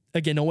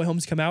 again, No Way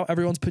Home's come out,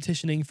 everyone's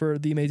petitioning for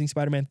The Amazing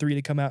Spider-Man 3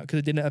 to come out because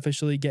it didn't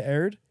officially get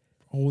aired.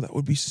 Oh, that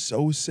would be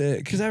so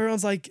sick. Because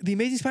everyone's like, The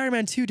Amazing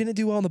Spider-Man 2 didn't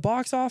do well in the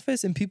box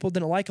office and people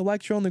didn't like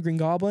Electro and the Green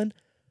Goblin.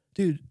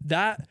 Dude,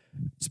 The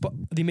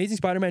Amazing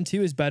Spider-Man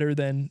 2 is better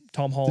than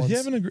Tom Holland's.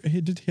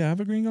 Did he have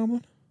a Green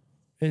Goblin?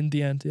 In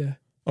the end, yeah.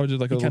 Oh, did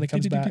like he kind of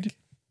comes back.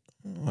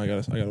 Oh, I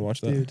gotta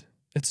watch that. Dude,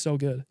 it's so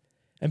good.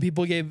 And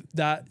people gave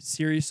that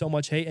series so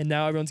much hate, and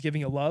now everyone's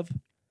giving it love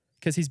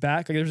because he's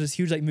back. Like there's this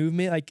huge like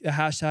movement, like a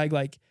hashtag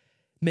like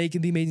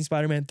making The Amazing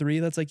Spider-Man 3.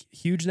 That's like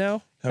huge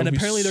now. And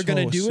apparently they're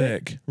gonna do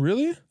it.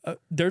 Really?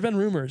 There's been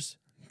rumors,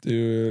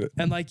 dude.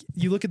 And like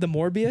you look at the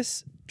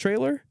Morbius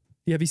trailer.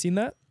 Have you seen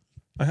that?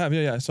 I have.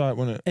 Yeah. I saw it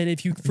when it. And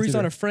if you freeze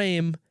on a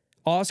frame,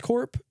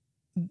 Oscorp,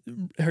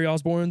 Harry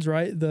Osborn's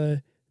right.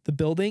 The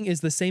building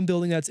is the same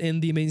building that's in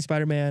The Amazing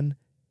Spider-Man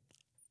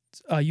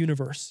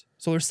universe.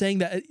 So they're saying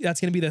that that's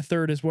going to be the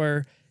third is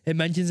where it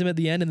mentions him at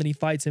the end and then he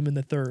fights him in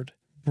the third.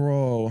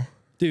 Bro.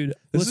 Dude.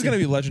 This is going to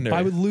be legendary.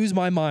 I would lose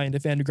my mind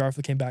if Andrew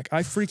Garfield came back.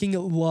 I freaking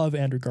love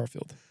Andrew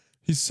Garfield.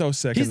 He's so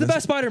sick. He's the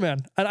best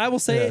Spider-Man. And I will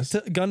say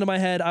it, gun to my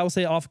head, I will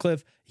say it off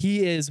cliff,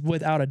 he is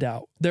without a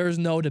doubt. There is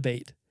no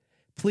debate.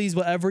 Please,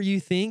 whatever you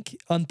think,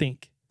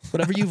 unthink.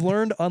 Whatever you've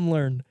learned,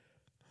 unlearn.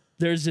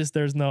 There's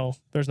no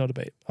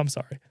debate. I'm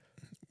sorry.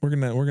 We're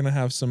gonna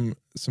have some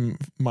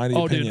mighty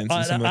opinions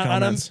in some of the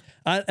comments.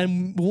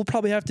 And we'll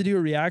probably have to do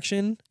a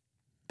reaction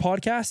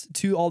podcast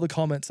to all the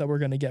comments that we're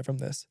gonna get from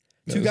this.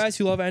 Two guys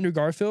who love Andrew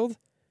Garfield,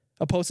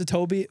 opposed to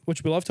Toby,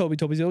 which we love Toby.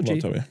 Toby's the OG. Love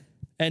Toby.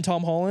 And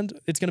Tom Holland.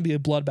 It's gonna be a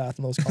bloodbath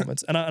in those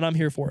comments, and I'm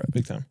here for it.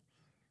 Big time.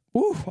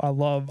 Woo! I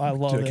love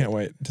Dude, it. I can't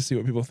wait to see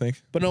what people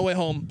think. But No Way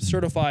Home,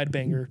 certified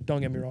banger.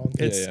 Don't get me wrong.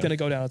 It's gonna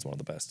go down as one of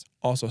the best.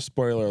 Also,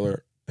 spoiler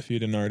alert if you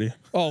didn't already.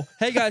 Oh,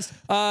 hey guys.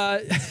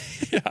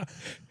 Yeah.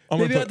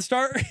 Maybe at the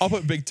start. I'll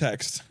put big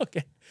text.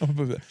 Okay.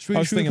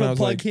 Should we put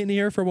plug in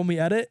here for when we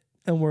edit?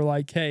 And we're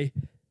like, hey,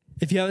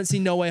 if you haven't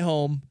seen No Way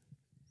Home,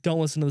 don't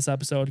listen to this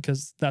episode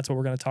because that's what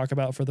we're going to talk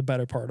about for the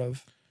better part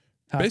of.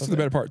 Basically, the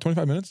better part.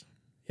 25 minutes.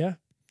 Yeah.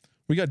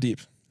 We got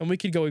deep. And we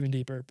could go even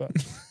deeper, but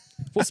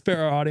we'll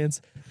spare our audience.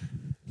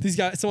 These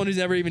guys, someone who's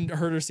never even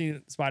heard or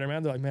seen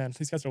Spider-Man, they're like, man,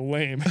 these guys are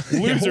lame.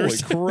 Holy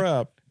Losers.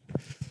 crap.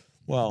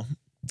 Well,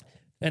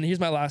 And here's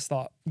my last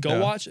thought. Go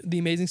watch The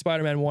Amazing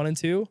Spider-Man 1 and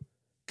 2.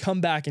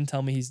 Come back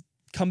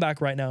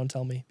right now and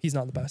tell me he's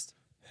not the best.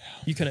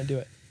 You couldn't do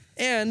it.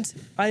 And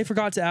I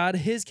forgot to add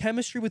his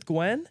chemistry with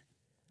Gwen,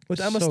 with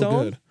Emma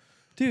Stone. Good.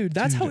 Dude,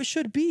 that's how it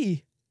should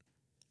be.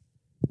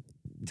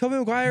 Tobey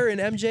Maguire and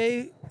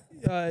MJ,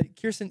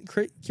 Kirsten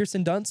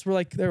Dunst were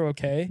like, they're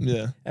okay.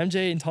 Yeah.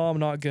 MJ and Tom,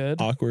 not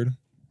good. Awkward.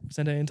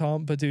 Zendaya and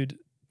Tom. But dude,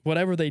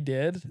 whatever they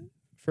did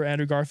for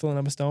Andrew Garfield and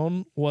Emma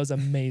Stone was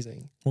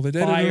amazing. Well, they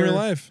did it in real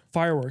life.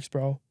 Fireworks,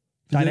 bro.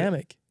 They did.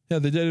 Dynamic. Yeah,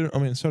 they did it. I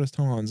mean, so does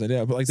Tom Holland.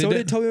 Yeah, but like So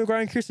did Tobey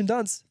Maguire and Kirsten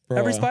Dunst. Bro.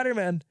 Every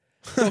Spider-Man.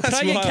 So can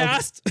I get wild.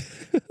 cast?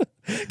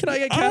 Can I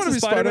get I cast wanna as be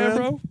Spider-Man, Spider-Man.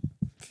 bro?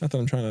 Not that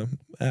I'm trying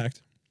to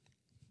act.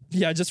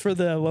 Yeah, just for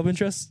the love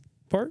interest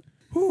part.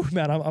 Whew,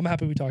 man, I'm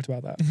happy we talked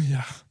about that.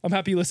 Yeah. I'm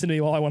happy you listened to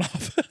me while I went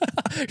off.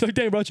 You're like,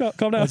 dang, bro, calm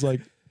I down. was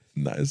like,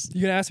 nice.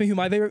 You gonna ask me who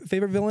my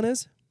favorite villain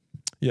is?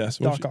 Yes.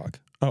 Doc Ock.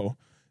 Oh,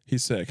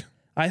 he's sick.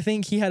 I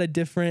think he had a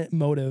different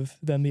motive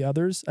than the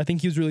others. I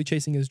think he was really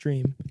chasing his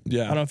dream.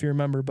 Yeah. I don't know if you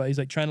remember, but he's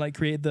like trying to like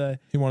create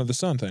He wanted the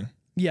sun thing.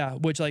 yeah,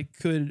 which like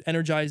could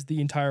energize the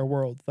entire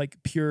world, like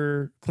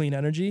pure clean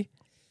energy,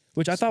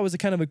 which I thought was a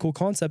kind of a cool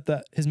concept.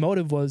 That his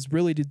motive was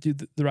really to do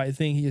the right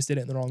thing. He just did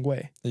it in the wrong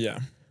way. Yeah.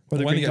 Or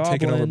the When he Green got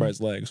taken over Goblin. by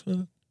his legs.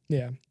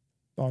 Yeah,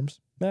 arms.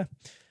 Yeah,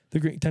 the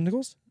green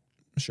tentacles.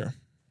 Sure.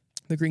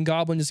 The Green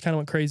Goblin just kind of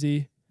went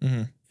crazy,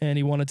 and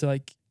he wanted to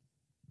like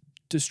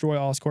destroy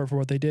Oscorp for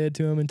what they did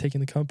to him and taking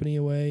the company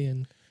away.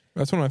 And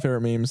That's one of my favorite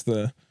memes.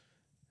 I'm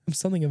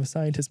something of a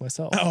scientist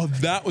myself. Oh,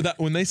 that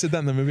when they said that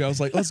in the movie, I was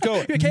like, let's go.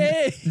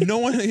 Okay. No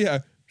one, yeah.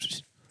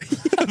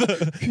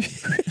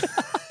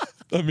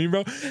 I mean,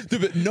 bro,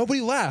 dude, but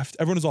nobody laughed.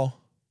 Everyone was all.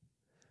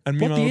 And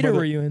me What and my theater brother-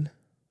 were you in?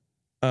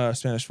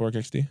 Spanish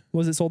 4XD.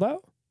 Was it sold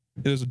out?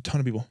 There was a ton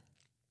of people.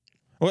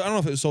 Well, I don't know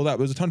if it was sold out, but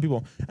there was a ton of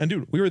people. And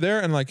dude, we were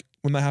there, and like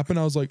when that happened,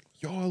 I was like,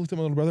 yo, I looked at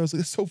my little brother. I was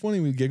like, it's so funny.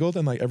 We giggled,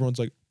 and like everyone's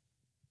like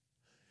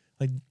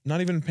not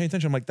even paying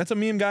attention. I'm like, that's a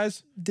meme,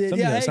 guys. Something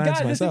Yeah, that I hey signed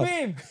to guys, it's a myself.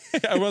 meme.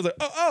 Everyone's like,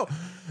 oh.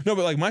 No,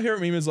 but like my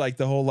favorite meme is like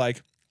the whole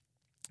like,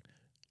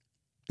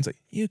 it's like,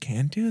 you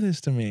can't do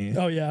this to me.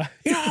 Oh yeah.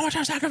 You know how much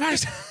I've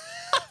sacrificed.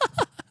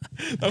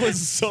 That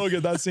was so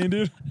good, that scene,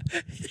 dude.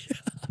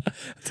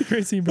 It's a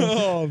great scene, bro.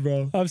 Oh,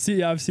 bro. I've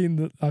seen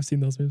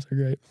those memes.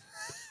 They're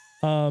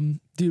great.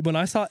 Dude, when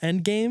I saw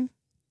Endgame,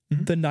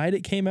 the night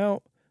it came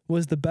out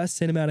was the best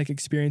cinematic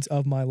experience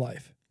of my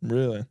life.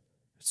 Really?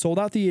 Sold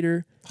out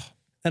theater.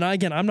 And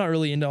I'm not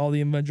really into all the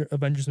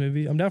Avengers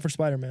movie. I'm down for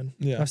Spider-Man.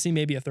 Yeah. I've seen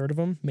maybe a third of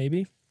them,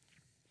 maybe.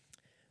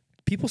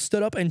 People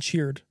stood up and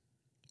cheered.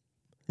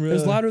 Really? It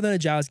was louder than a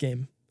Jazz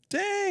game.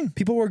 Dang.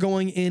 People were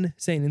going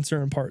insane in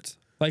certain parts.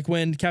 Like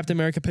when Captain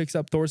America picks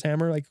up Thor's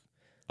hammer, like,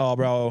 Oh,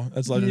 bro.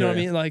 That's you legendary. know what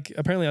I mean? Like,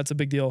 apparently that's a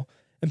big deal.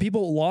 And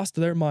people lost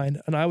their mind.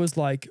 And I was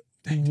like,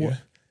 Dang, dude.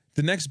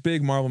 The next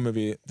big Marvel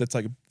movie that's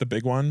like the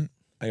big one,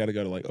 I got to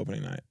go to like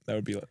opening night. That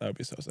would be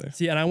so sick.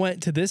 See, and I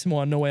went to this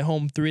one, No Way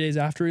Home, 3 days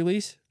after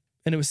release,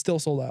 and it was still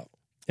sold out.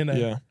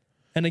 Yeah.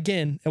 And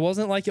again, it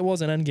wasn't like it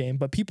was an Endgame,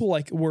 but people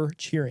like were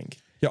cheering.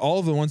 Yeah, all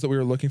of the ones that we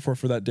were looking for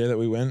that day that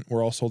we went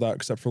were all sold out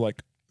except for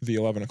like the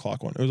 11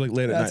 o'clock one. It was like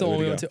late at night. That's the one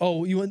we went to.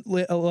 Oh, you went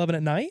 11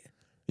 at night?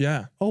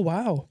 Yeah. Oh,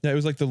 wow. Yeah, it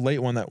was like the late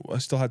one that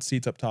still had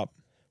seats up top.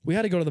 We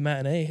had to go to the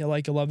matinee at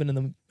like 11 in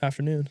the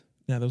afternoon.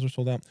 Yeah, those were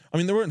sold out. I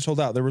mean, they weren't sold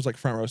out. There was like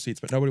front row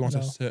seats, but nobody wants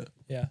to sit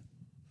Yeah.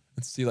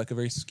 and see like a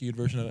very skewed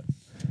version of it.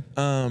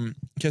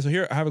 Okay, so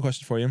here I have a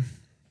question for you.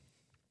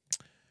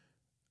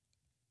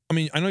 I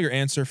mean, I know your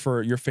answer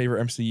for your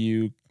favorite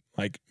MCU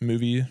like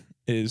movie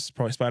is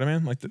probably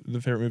Spider-Man. Like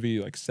the favorite movie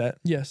like set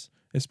Yes.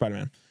 is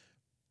Spider-Man.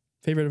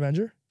 Favorite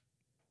Avenger?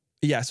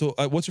 Yeah. So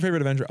what's your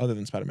favorite Avenger other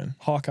than Spider-Man?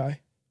 Hawkeye.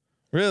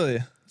 Really?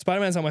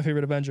 Spider-Man's not my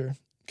favorite Avenger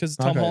because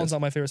Tom Hawkeye Holland's is.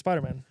 not my favorite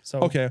Spider-Man. So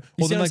Okay.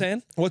 You see what I'm like,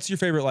 saying? what's your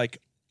favorite like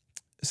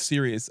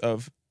series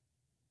of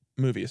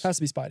movies? Has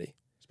to be Spidey.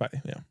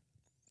 Spidey. Yeah.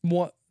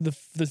 What the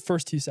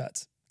first two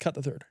sets. Cut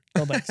the third.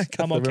 No thanks.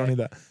 I'm We don't okay. need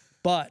that.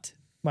 But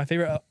my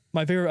favorite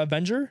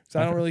Avenger, so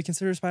I don't really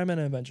consider Spider-Man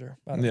an Avenger.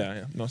 I don't know.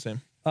 Yeah. No,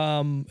 same.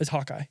 Is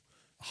Hawkeye.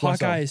 Why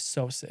so? Hawkeye is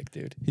so sick,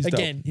 dude. He's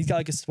Again, he's got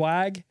like a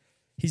swag.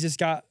 He's just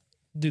got,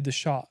 dude, the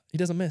shot. He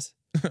doesn't miss.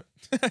 He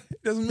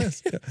doesn't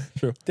miss. Yeah,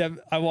 true.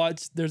 I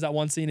watched, there's that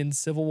one scene in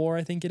Civil War,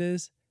 I think it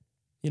is,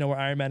 you know, where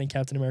Iron Man and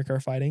Captain America are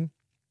fighting.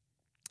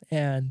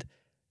 And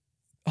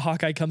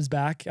Hawkeye comes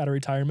back out of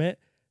retirement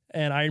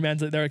and Iron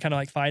Man's they're kind of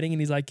like fighting. And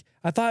he's like,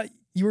 I thought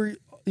you were,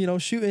 you know,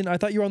 shooting. I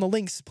thought you were on the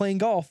links playing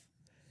golf.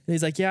 And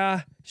he's like,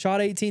 yeah,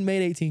 shot 18,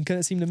 made 18.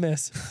 Couldn't seem to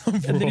miss.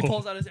 And then he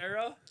pulls out his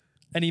arrow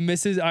and he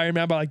misses Iron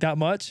Man by like that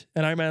much.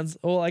 And Iron Man's,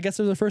 well, I guess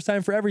there's a first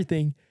time for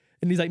everything.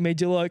 And he's like, made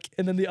you look.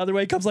 And then the other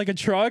way comes like a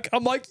truck.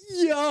 I'm like,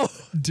 yo.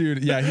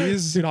 Dude, yeah,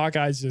 he's... Dude,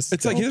 Hawkeye's just...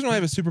 It's like he doesn't really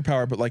have a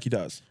superpower, but like he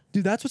does.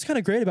 Dude, that's what's kind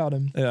of great about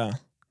him. Yeah.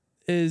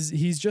 Is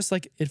he's just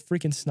like a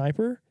freaking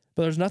sniper,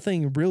 but there's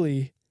nothing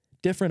really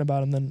different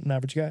about him than an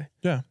average guy.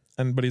 Yeah.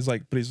 But he's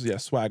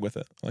swag with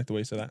it. I like the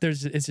way you said that.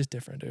 It's just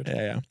different, dude.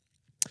 Yeah.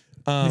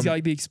 He's got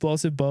like the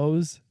explosive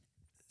bows.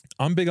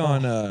 I'm big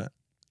on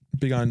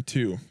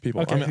two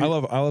people. Okay, I mean, I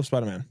love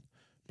Spider-Man,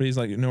 but he's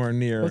like nowhere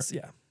near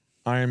Yeah.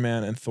 Iron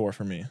Man and Thor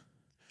for me.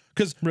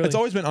 Because Really? it's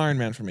always been Iron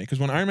Man for me. Because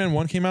when Iron Man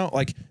 1 came out,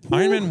 like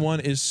Iron Man 1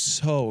 is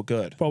so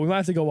good. Bro, we might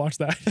have to go watch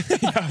that.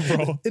 Yeah,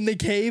 bro. In the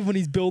cave when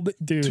he's building,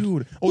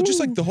 dude. Oh,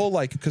 just like the whole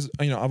like, because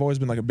I've always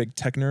been like a big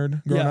tech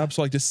nerd growing Yeah. up.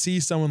 So like to see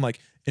someone like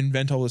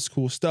invent all this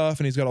cool stuff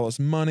and he's got all this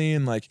money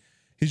and like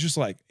he's just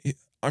like,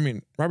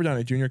 Robert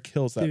Downey Jr.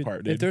 kills that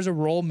part, dude. If there's a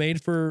role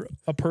made for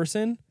a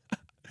person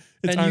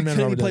It's and Iron you Man,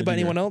 couldn't Robert be played by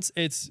Downey Jr. anyone else,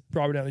 it's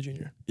Robert Downey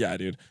Jr. Yeah,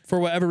 dude. For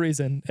whatever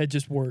reason, it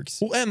just works.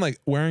 Well, and like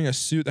wearing a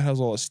suit that has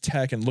all this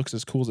tech and looks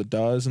as cool as it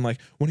does, and like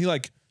when he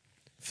like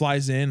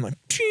flies in, like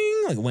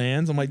ching, like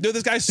lands, I'm like, dude,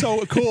 this guy's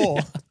so cool.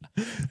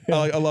 Yeah.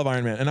 I love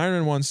Iron Man, and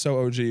Iron Man 1's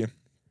so OG.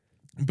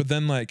 But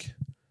then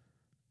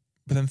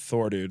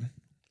Thor, dude,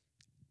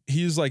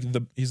 he's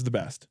the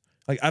best.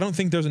 Like I don't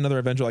think there's another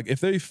Avenger. Like if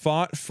they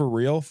fought for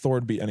real, Thor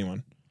would beat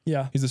anyone.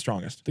 Yeah. He's the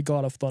strongest, The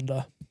God of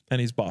Thunder.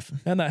 and he's buff.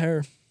 And that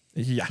hair.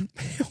 Yeah,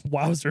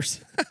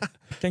 Wowzers.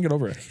 can't get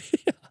over it.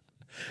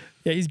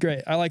 Yeah, he's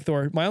great. I like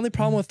Thor. My only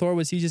problem with Thor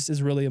was he just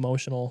is really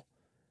emotional.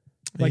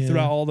 Like Yeah.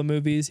 throughout all the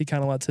movies, he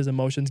kind of lets his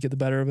emotions get the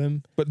better of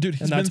him. But dude,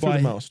 he's And been that's through why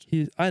the most.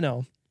 I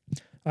know.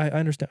 I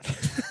understand.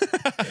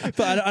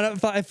 But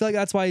I feel like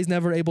that's why he's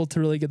never able to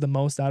really get the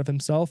most out of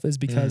himself is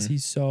because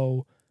he's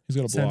so He's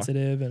got a block.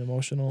 sensitive and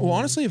emotional. Well,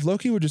 honestly, if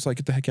Loki would just like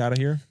get the heck out of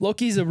here,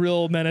 Loki's a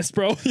real menace,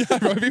 bro. yeah,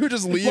 bro, if he would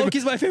just leave,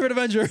 Loki's my favorite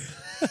Avenger.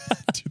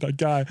 dude, that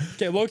guy.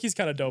 Okay, Loki's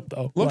kind of dope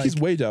though. Loki's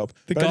Like, way dope.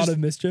 the But God of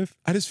Mischief.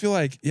 I just feel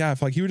like, yeah,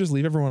 if like he would just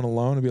leave everyone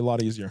alone, it'd be a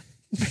lot easier.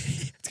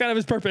 It's kind of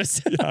his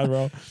purpose. Yeah,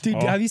 bro. Dude,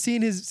 Oh. have you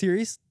seen his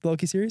series, the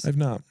Loki series? I've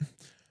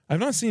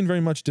not seen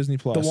very much Disney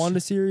Plus. The Wanda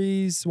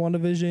series,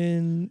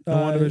 WandaVision,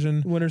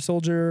 WandaVision. Winter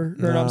Soldier,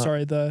 or no, I'm Nah.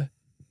 sorry,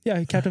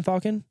 Captain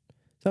Falcon.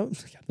 So,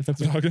 Captain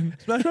Falcon.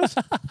 Falcon.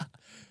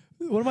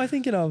 What am I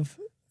thinking of?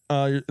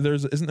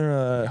 Isn't there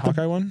a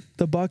Hawkeye one?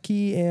 The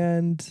Bucky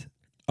and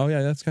Oh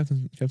yeah, that's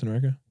Captain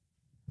America.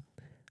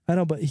 I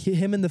know, but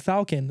him and the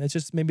Falcon. It's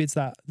just maybe it's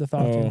the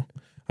Falcon, Oh,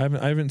 I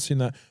haven't seen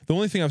that. The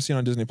only thing I've seen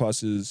on Disney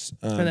Plus is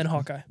and then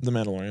Hawkeye. The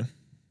Mandalorian.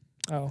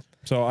 Oh,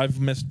 So I've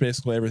missed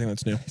basically everything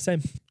that's new.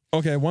 same.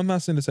 Okay, one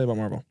last thing to say about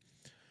Marvel.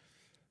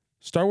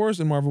 Star Wars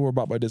and Marvel were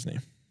bought by Disney.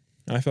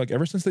 And I feel like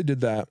ever since they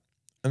did that,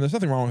 and there's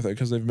nothing wrong with it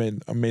because they've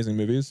made amazing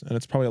movies, and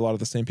it's probably a lot of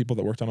the same people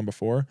that worked on them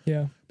before.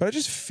 Yeah, But I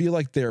just feel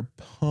like they're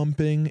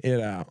pumping it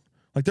out.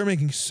 Like they're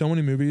making so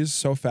many movies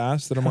so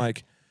fast that I'm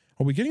like,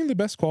 are we getting the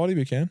best quality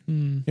we can? You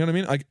know what I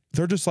mean? Like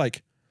they're just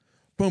like,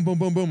 boom, boom,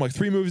 boom, boom, like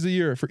 3 movies a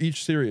year for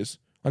each series.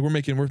 Like we're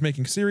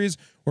making series,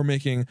 we're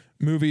making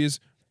movies,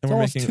 and It's we're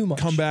almost making too much.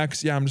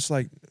 comebacks. Yeah, I'm just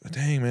like,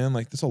 dang man,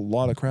 like that's a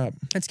lot of crap.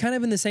 it's kind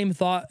of in the same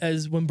thought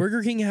as when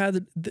Burger King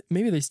had.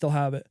 Maybe they still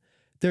have it.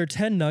 They're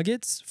 10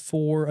 nuggets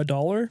for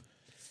 $1.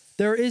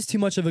 There is too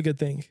much of a good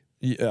thing.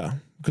 Yeah,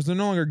 because they're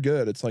no longer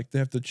good. It's like they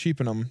have to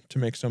cheapen them to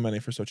make so many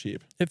for so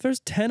cheap. If there's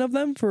 10 of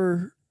them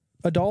for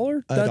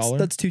 $1,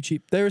 that's too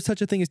cheap. There is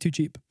such a thing as too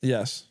cheap.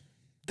 Yes.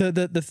 The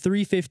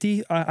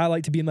 $3.50. I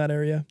like to be in that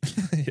area.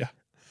 Yeah.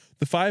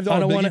 The $5 I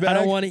don't biggie bag. I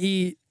don't want to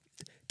eat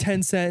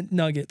 10-cent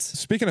nuggets.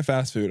 Speaking of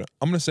fast food,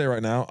 I'm gonna say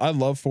right now, I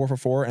love 4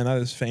 for $4, and that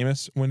is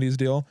famous Wendy's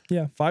deal.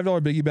 Yeah.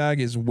 $5 biggie bag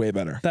is way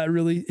better. That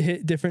really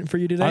hit different for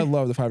you today. I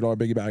love the $5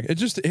 biggie bag. It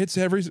just hits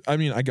every. I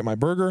mean, I get my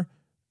burger,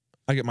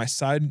 I get my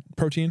side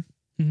protein,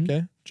 Mhm.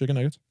 okay, chicken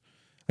nuggets,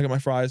 I get my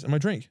fries and my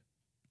drink.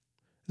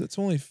 It's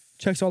only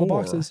Checks all the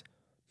 4. boxes.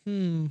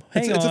 Hang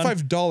It's on. a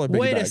 $5 biggie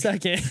Wait bag. a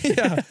second.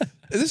 Yeah,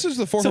 this is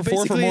the 4 So for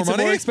 4 for basically, more it's a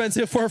money. more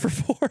expensive 4 for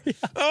 4. Yeah.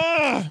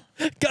 Ah!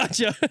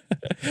 Gotcha.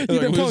 You Like,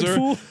 been punked, loser.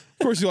 fool.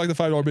 Of course, you like the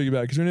 $5 biggie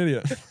bag because you're an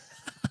idiot.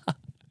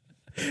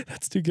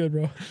 That's too good,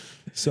 bro.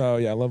 So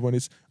yeah, I love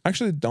Wendy's. I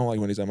actually don't like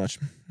Wendy's that much,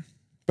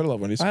 but I love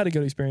Wendy's. I had a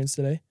good experience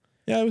today.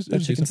 Yeah, it was That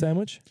chicken decent.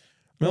 sandwich.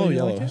 Mellow Oh, you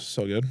Yellow like it? is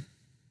so good.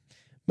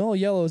 Mellow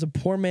Yellow is a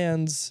poor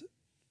man's.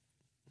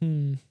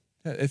 Yeah,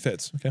 it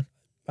fits. Okay.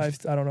 I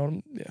don't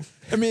know. Yeah.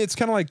 I mean, it's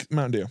kind of like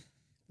Mountain Dew.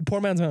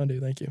 Poor man's Mountain Dew.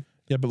 Thank you.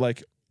 Yeah, but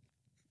like,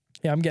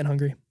 Yeah, I'm getting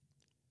hungry.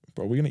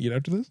 bro, are we gonna eat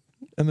after this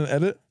and then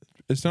edit?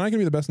 Is tonight gonna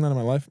be the best night of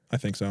my life? I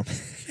think so.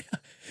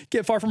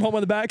 Get far from home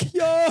on the back.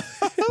 Yo.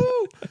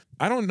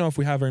 I don't know if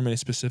we have very many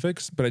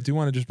specifics, but I do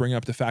want to just bring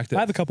up the fact that I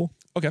have a couple.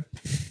 okay,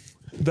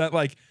 that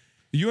like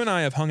you and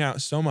I have hung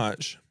out so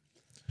much,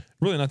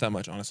 really not that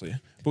much, honestly,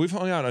 but we've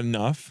hung out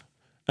enough,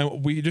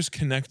 and we just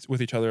connect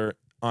with each other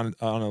on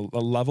a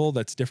level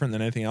that's different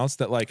than anything else.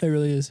 That like It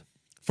really is.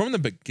 from the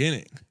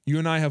beginning, you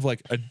and I have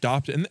like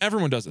adopted, and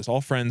everyone does this.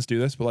 All friends do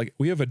this, but like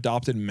we have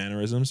adopted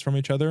mannerisms from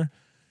each other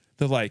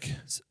that like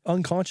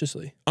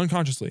Unconsciously.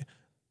 unconsciously,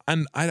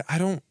 and I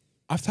don't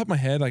off the top of my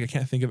head, like I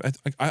can't think of.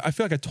 I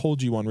feel like I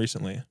told you one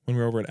recently when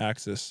we were over at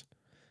Axis.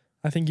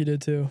 I think you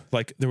did too.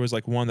 Like there was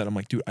like one that I'm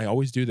like, dude, I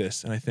always do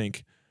this, and I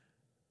think,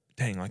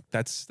 dang, like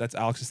that's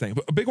Alex's thing.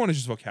 But a big one is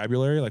just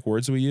vocabulary, like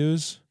words we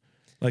use.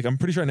 Like I'm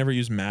pretty sure I never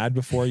used mad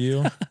before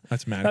you.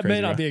 That's mad. That crazy,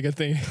 may not bro. be a good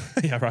thing.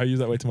 Yeah, bro, I use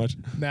that way too much.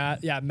 Mad.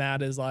 Yeah,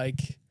 mad is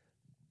like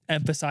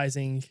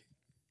emphasizing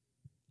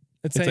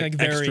It's saying like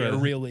very extra, or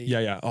really. Yeah,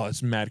 yeah. Oh,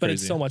 it's mad But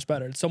crazy. it's so much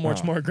better. It's so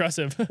much more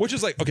aggressive. Which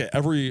is like, okay,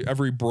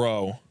 every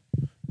bro,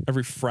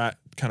 every frat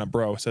kind of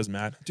bro says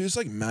mad. Dude, it's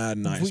like mad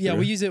nice. Yeah, dude.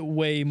 we use it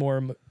way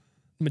more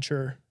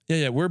mature. Yeah,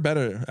 yeah. We're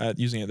better at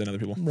using it than other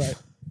people. Right.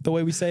 The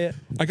way we say it.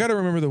 I got to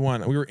remember the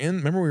one.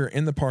 Remember we were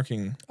in the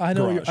parking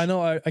garage.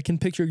 I can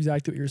picture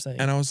exactly what you're saying.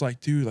 And I was like,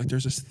 dude, like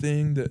there's this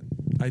thing that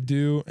I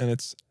do and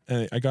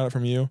I got it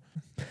from you.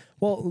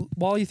 Well,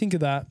 while you think of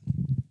that,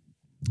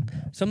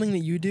 something that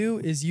you do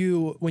is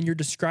when you're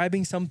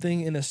describing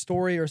something in a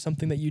story or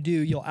something that you do,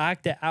 you'll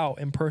act it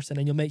out in person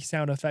and you'll make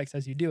sound effects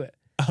as you do it.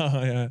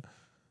 Oh, yeah.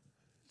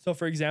 So,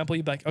 for example,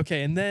 you'd be like,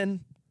 okay, and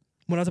then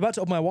when I was about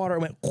to open my water, I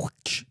went,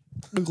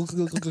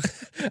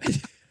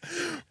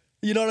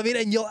 you know what I mean?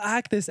 And you'll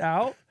act this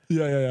out.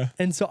 Yeah, yeah, yeah.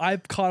 And so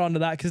I've caught on to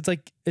that because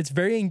it's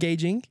very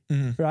engaging,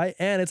 right?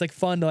 And it's like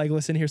fun to like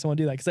listen to hear someone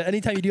do that. Because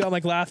anytime you do, I'm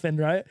like laughing,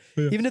 right?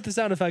 Yeah. Even if the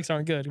sound effects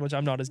aren't good, which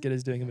I'm not as good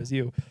as doing them as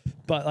you.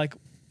 But like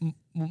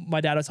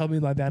my dad was helping me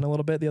with my van a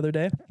little bit the other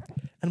day.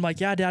 And I'm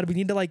like, yeah, Dad, we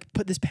need to like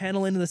put this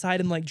panel into the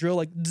side and like drill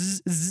like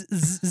zzz, zzz,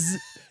 zzz, zzz.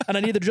 And I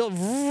need to drill.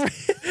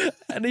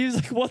 And he was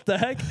like, what the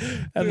heck?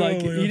 And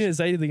like, he didn't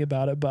say anything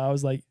about it, but I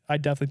was like, I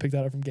definitely picked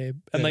that up from Gabe.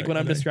 And like when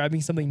I'm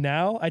describing something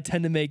now, I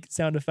tend to make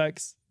sound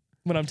effects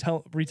when I'm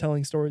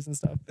retelling stories and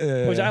stuff,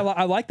 which I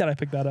like that I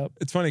picked that up.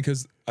 It's funny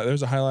because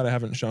there's a highlight I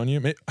haven't shown you.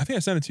 I think I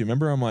sent it to you.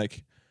 Remember, I'm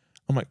like,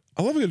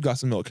 I love a good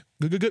glass of milk.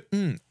 Good.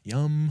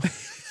 Yum.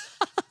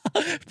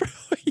 Bro,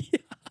 yeah.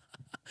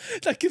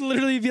 That could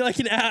literally be like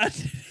an ad.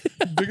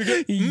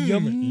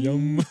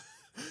 Yum.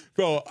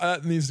 Bro,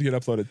 that needs to get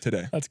uploaded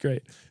today. That's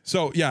great.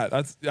 So yeah,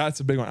 that's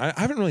a big one. I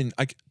haven't really,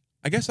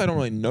 I guess I don't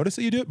really notice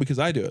that you do it because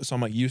I do it. So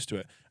I'm like used to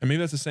it. And maybe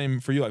that's the same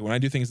for you. Like when I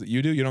do things that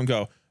you do, you don't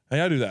go,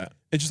 hey, I do that.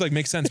 It just like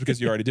makes sense because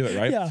you already do it,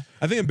 right? Yeah.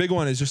 I think a big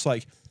one is just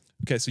like,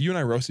 okay, so you and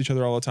I roast each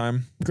other all the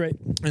time. Great.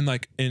 And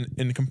like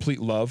in complete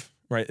love,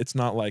 right? It's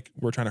not like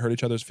we're trying to hurt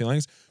each other's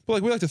feelings, but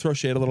like we like to throw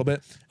shade a little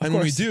bit. And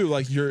when we do,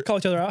 like call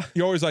each other out.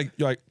 You're always like,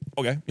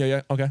 okay,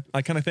 yeah, okay.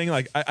 Like kind of thing.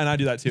 Like, and I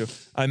do that too.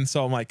 And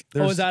so I'm like,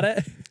 oh, is that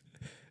it?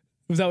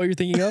 Was that what you're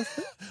thinking of?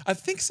 I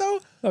think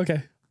so.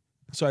 Okay.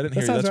 So I didn't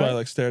hear you. That's why I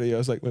like stared at you. I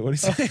was like, wait, what did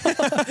he say?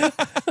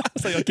 I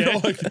was like, okay.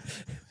 Like,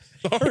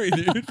 sorry,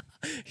 dude.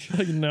 You're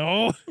like,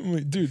 no. I'm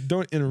like, dude,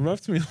 don't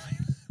interrupt me.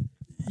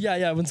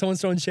 Yeah. When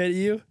someone's throwing shade at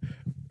you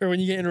or when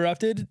you get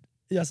interrupted,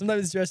 yeah,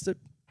 sometimes it's just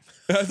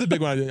that's a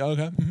big one. I do.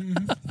 Okay.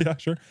 Yeah,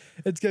 sure.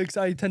 It's good because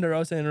I tend to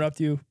roast and interrupt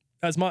you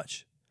as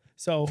much.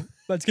 So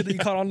that's good that you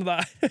caught on to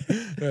that.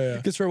 Yeah.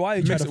 Because for a while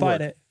you try to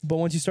fight it, but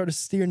once you start to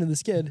steer into the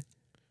skid.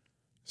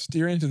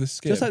 Steer into the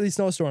skid. Just like these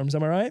snowstorms,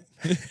 am I right?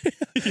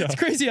 Yeah. It's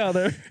crazy out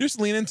there. Just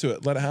lean into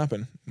it. Let it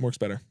happen. Works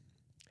better.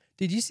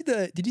 Did you see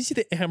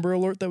the Amber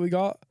Alert that we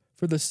got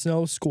for the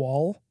snow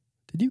squall?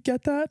 Did you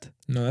get that?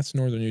 No, that's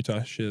Northern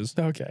Utah shiz.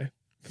 Okay.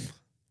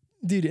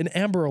 Dude, an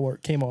Amber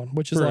Alert came on,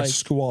 which is for like a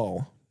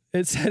squall.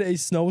 It said a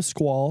snow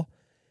squall.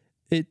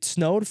 It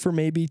snowed for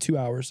maybe 2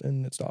 hours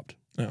and it stopped.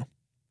 Oh.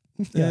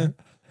 Yeah.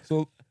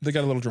 So they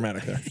got a little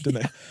dramatic there,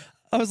 didn't they?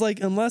 I was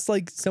like, unless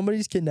like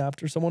somebody's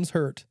kidnapped or someone's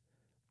hurt,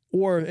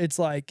 or it's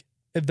like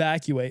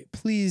evacuate,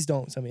 please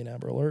don't send me an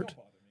Amber Alert.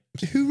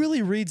 Who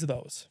really reads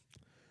those?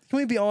 Can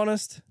we be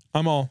honest?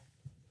 I'm all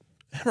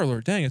Amber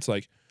Alert. Dang, it's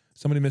like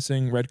somebody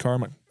missing, red car.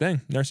 I'm like,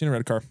 dang, never seen a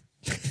red car.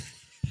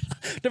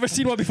 Never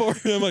seen one before.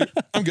 Yeah, I'm like,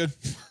 I'm good.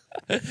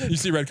 You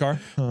see red car?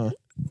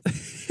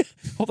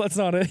 Hope that's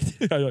not it.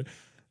 Yeah, you're like,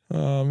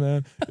 oh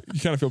man,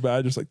 you kind of feel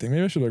bad. Just like, dang,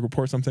 maybe I should like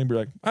report something. But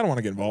you're like, I don't want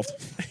to get involved.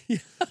 Yeah.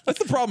 That's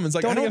the problem. It's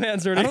like I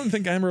don't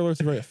think Amber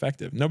Alerts are very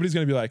effective. Nobody's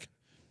gonna be like,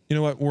 you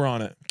know what, we're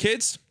on it,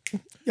 kids.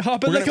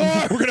 Hop in the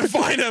car. We're gonna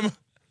find him.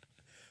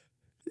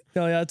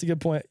 No, yeah, that's a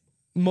good point.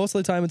 Most of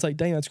the time, it's like,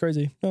 dang, that's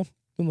crazy. No,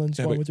 someone's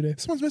going with today.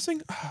 Someone's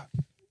missing.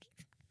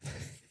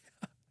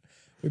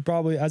 We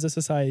probably, as a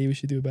society, we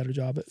should do a better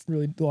job at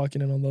really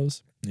locking in on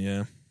those.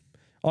 Yeah.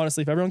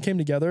 Honestly, if everyone came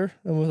together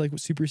and was like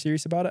super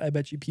serious about it, I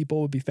bet you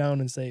people would be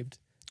found and saved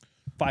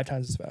 5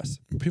 times as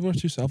fast. People are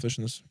too selfish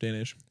in this day and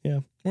age.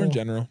 Yeah. Or in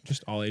general,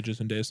 just all ages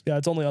and days. Yeah,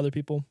 it's only other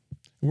people.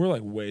 We're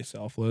like way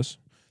selfless.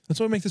 That's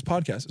why we make this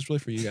podcast. It's really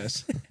for you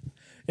guys.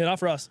 Yeah, not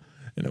for us.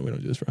 You know, we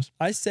don't do this for us.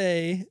 I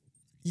say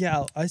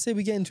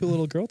we get into a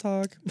little girl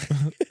talk.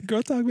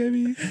 Girl talk,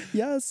 baby.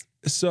 Yes.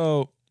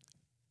 So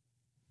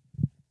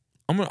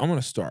I'm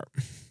gonna start.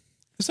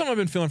 It's something I've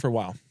been feeling for a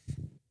while.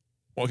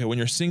 Okay, when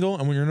you're single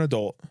and when you're an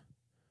adult,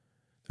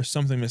 there's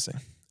something missing.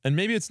 And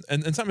maybe it's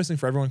not missing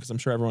for everyone because I'm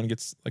sure everyone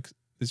gets like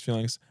these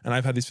feelings, and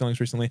I've had these feelings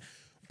recently.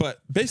 But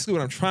basically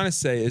what I'm trying to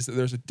say is that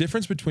there's a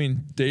difference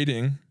between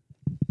dating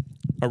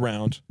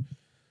around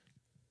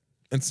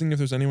and seeing if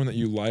there's anyone that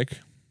you like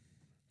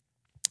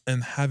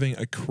and having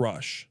a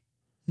crush.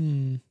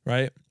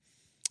 Right?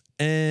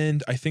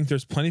 And I think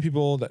there's plenty of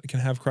people that can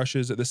have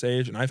crushes at this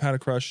age, and I've had a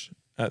crush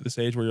at this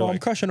age where you're like, I'm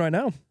crushing right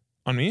now.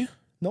 On me?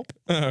 Nope.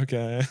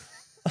 Okay.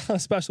 A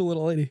special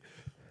little lady.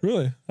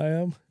 Really? I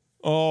am.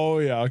 Oh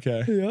yeah,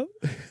 okay. Yep.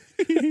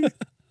 You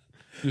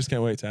just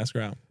can't wait to ask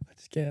her out. I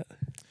just can't.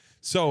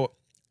 So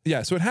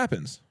yeah, so it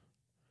happens.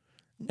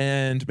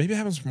 And maybe it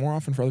happens more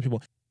often for other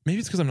people. maybe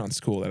it's because I'm not in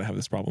school that I have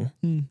this problem.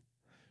 Mm.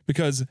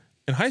 Because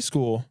in high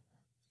school,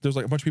 there's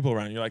like a bunch of people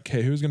around. You're like,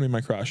 hey, who's gonna be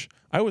my crush?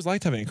 I always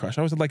liked having a crush.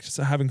 I always liked just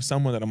having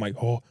someone that I'm like,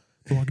 oh,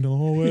 they're walking down the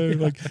hallway.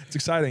 Like it's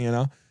exciting, you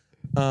know.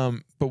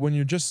 But when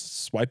you're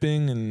just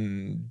swiping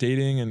and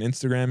dating and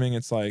Instagramming,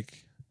 it's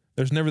like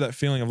there's never that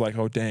feeling of like,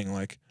 oh dang,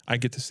 like I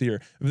get to see her.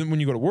 And then when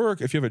you go to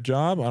work, if you have a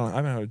job, I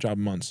haven't had a job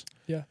in months.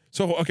 Yeah.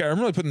 So okay, I'm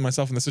really putting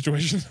myself in this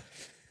situation.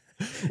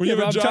 When you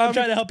have a job, I'm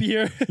trying to help you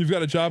here. You've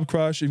got a job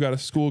crush, you've got a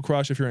school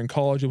crush. If you're in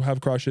college, you'll have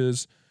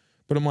crushes.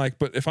 But I'm like,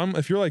 but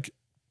if you're like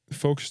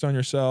focused on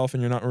yourself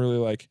and you're not really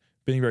like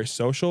being very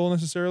social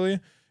necessarily,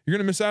 you're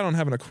gonna miss out on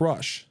having a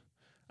crush.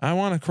 I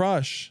want a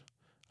crush.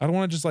 I don't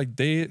want to just like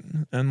date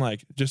and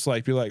like just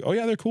like be like, oh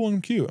yeah, they're cool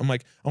and cute. I'm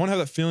like, I want to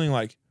have that feeling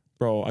like,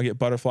 bro, I get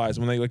butterflies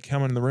when they like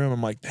come in the room.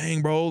 I'm like,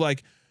 dang, bro,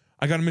 like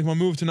I got to make my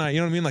move tonight. You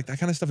know what I mean? Like that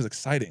kind of stuff is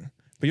exciting,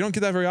 but you don't get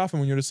that very often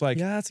when you're just like,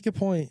 Yeah, that's a good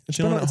point.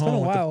 chilling at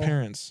home with the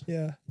parents.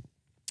 Yeah.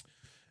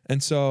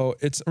 And so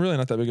it's really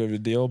not that big of a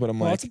deal, but I'm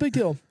Well, like, it's a big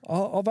deal.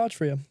 I'll vouch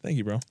for you. thank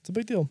you, bro. It's a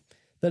big deal.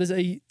 That's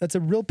a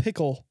real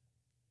pickle.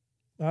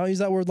 I don't use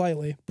that word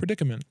lightly.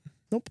 Predicament.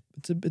 Nope.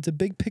 It's a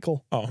big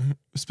pickle. Oh,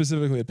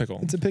 specifically a pickle.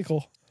 It's a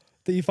pickle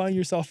that you find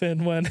yourself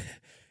in when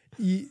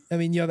you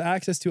have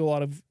access to a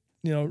lot of,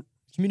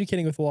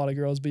 communicating with a lot of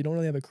girls, but you don't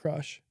really have a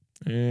crush.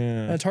 Yeah.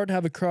 And it's hard to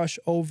have a crush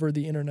over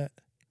the internet.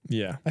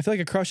 Yeah. I feel like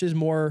a crush is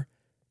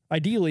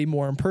ideally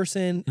more in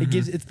person.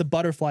 Mm-hmm. It's the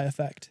butterfly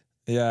effect.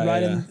 Yeah.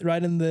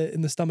 Right in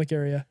the stomach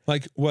area.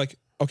 Like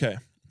okay.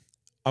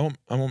 I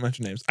won't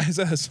mention names. I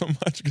say that so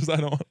much because I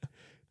don't want.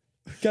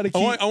 Gotta keep.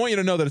 I want you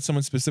to know that it's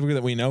someone specifically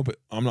that we know, but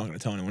I'm not going to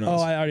tell anyone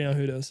else. Oh, I already know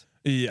who it is.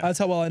 Yeah. That's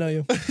how well I know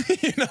you.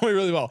 You know me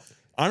really well.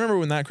 I remember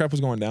when that crap was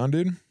going down,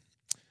 dude.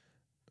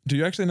 Do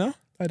you actually know?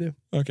 I do.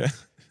 Okay.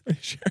 Are you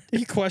sure? Are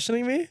you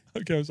questioning me?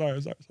 Okay, I'm sorry.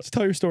 Just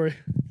tell your story.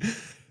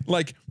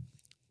 Like,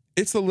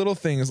 it's the little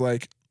things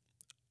like,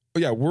 oh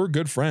yeah, we're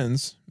good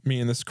friends, me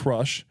and this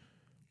crush.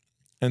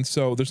 And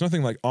so there's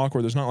nothing like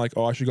awkward. There's not like,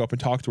 oh, I should go up and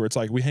talk to her. It's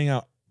like we hang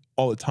out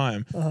all the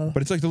time. But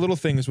it's like the little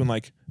things when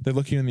like they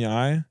look you in the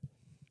eye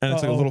and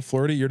it's like a little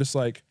flirty. You're just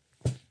like,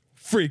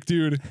 freak,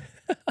 dude.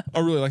 I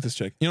really like this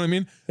chick. You know what I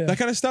mean? Yeah. That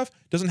kind of stuff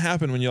doesn't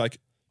happen when you're like,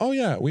 oh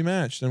yeah, we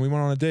matched and we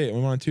went on a date and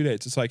we went on 2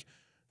 dates. It's like,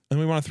 and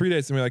we went on 3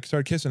 dates and we like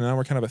started kissing and now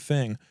we're kind of a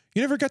thing.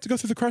 You never got to go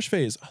through the crush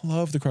phase. I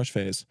love the crush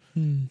phase.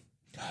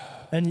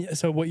 And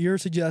so what you're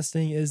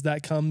suggesting is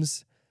that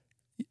comes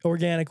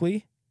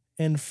organically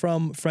and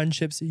from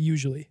friendships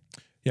usually.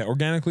 Yeah,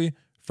 organically,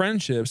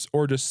 friendships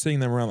or just seeing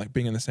them around, like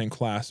being in the same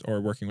class or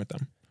working with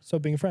them. So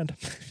being a friend.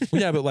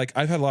 Well, yeah, but like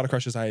I've had a lot of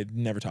crushes I had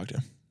never talked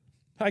to.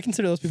 I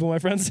consider those people my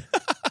friends.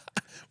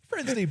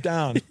 Friends deep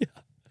down. Yeah.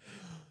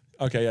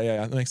 Okay,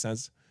 yeah. That makes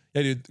sense.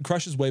 Yeah, dude,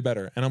 crush is way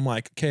better. And I'm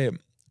like, okay,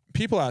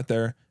 people out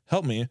there,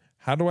 help me.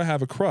 How do I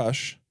have a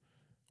crush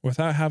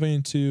without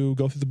having to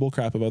go through the bull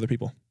crap of other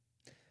people?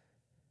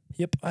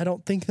 Yep, I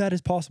don't think that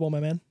is possible,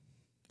 my man.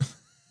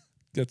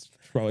 That's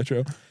probably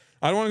true.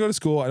 I don't want to go to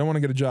school. I don't want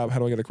to get a job. How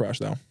do I get a crush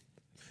though?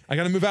 I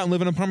got to move out and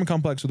live in an apartment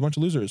complex with a bunch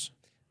of losers.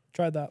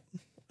 Tried that.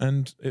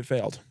 And it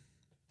failed.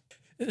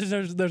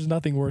 There's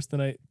nothing worse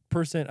than a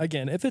person,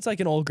 again, if it's like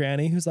an old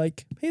granny who's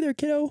like, hey there,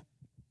 kiddo.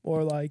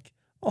 Or like,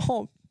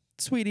 oh,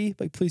 sweetie.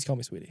 Like, please call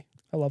me sweetie.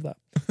 I love that.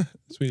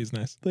 Sweetie's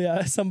nice. But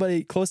yeah,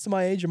 somebody close to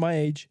my age or my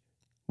age,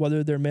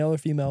 whether they're male or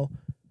female,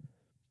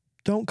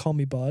 don't call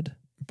me bud.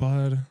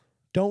 Bud.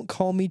 Don't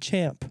call me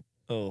champ.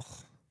 Ugh.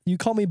 You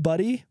call me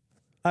buddy,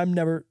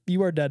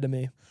 you are dead to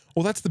me.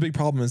 Well, that's the big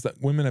problem is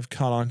that women have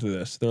caught on to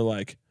this. They're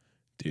like,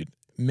 dude,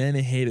 men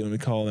hate it when we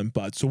call them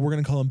bud. So we're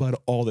going to call them bud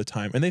all the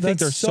time. And they think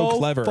they're so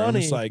clever. Funny. And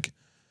I'm just like,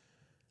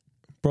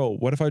 bro,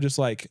 what if I just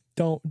like...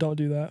 Don't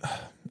do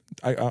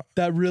that.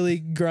 That really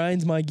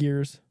grinds my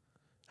gears.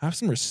 Have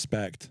some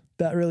respect.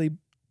 That really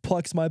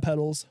plucks my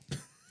pedals. You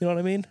know what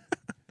I mean?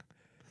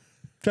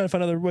 Trying to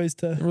find other ways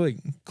to... It really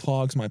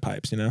clogs my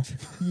pipes, you know?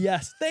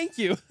 Yes. Thank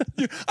you.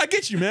 I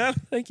get you, man.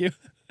 Thank you.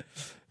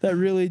 That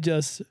really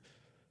just...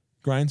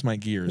 Grinds my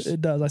gears. It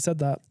does. I said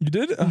that. You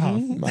did?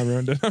 Mm-hmm. Oh, I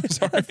ruined it. I'm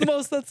sorry.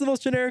 That's the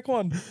most generic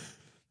one.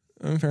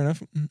 Fair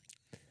enough.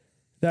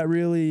 That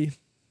really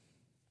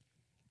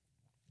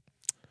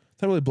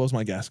blows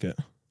my gasket.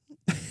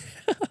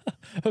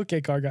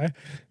 Okay, car guy.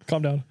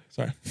 Calm down.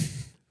 Sorry.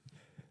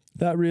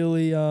 That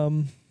really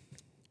oh,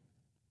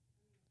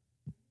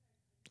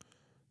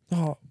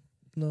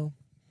 no.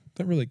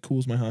 That really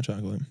cools my hot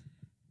chocolate.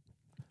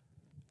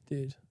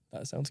 Dude,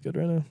 that sounds good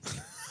right now.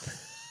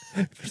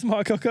 For some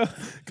hot cocoa.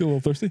 Get a little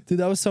thirsty. Dude,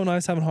 that was so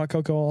nice having hot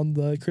cocoa on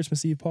the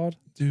Christmas Eve pod.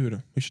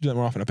 Dude, we should do that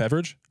more often. A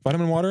beverage?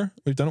 Vitamin water?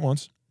 We've done it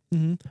once.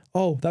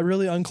 Oh, that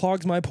really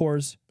unclogs my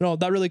pores. No,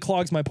 that really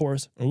clogs my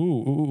pores.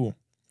 Ooh.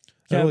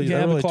 That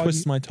really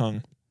twists my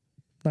tongue.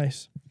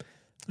 Nice.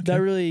 Okay. That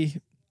really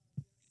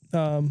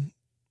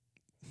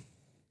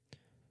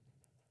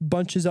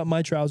bunches up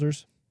my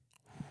trousers.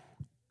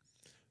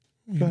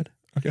 Good.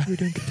 Okay. You're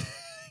doing good.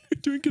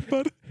 You're doing good,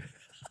 bud.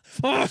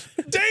 Oh,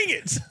 dang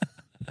it.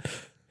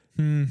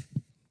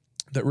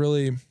 That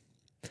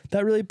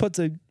really puts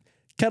a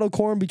kettle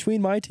corn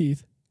between my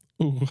teeth.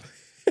 Ooh.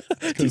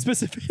 Too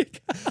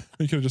specific.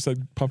 You could have just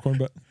said popcorn,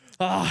 but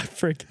Ah,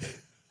 frick.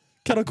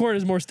 Kettle corn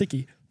is more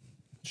sticky.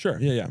 sure.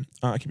 Yeah.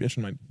 I keep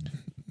itching my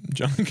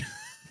junk.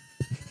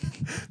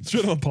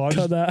 Straight on the pod.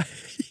 Cut that.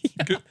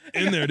 Get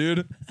in there,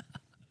 dude.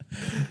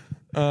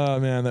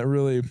 Man, that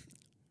really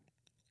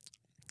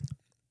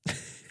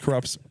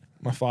corrupts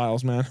my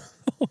files, man.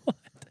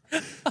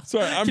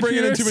 Sorry, I'm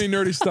bringing in too many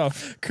nerdy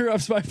stuff.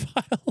 Corrupts my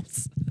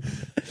files.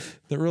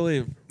 That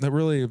really.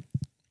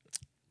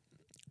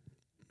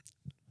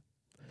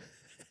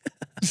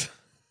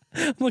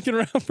 I'm looking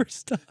around for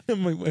stuff.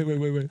 I'm like, wait.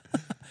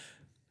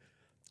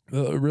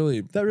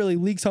 Really. That really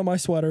leaks on my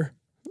sweater.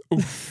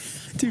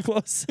 Too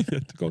close. Yeah,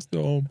 too close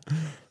to home.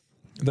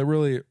 That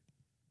really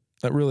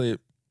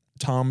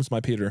Tom's my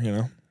Peter, you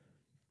know.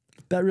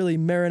 That really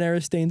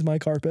marinara stains my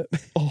carpet.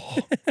 Oh.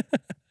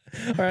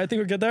 All right, I think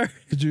we're good there.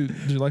 Did you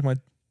like my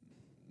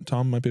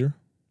Tom, my Peter?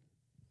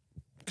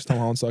 Because Tom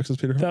Holland sucks as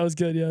Peter. That was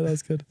good. Yeah, that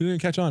was good. You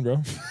didn't catch on,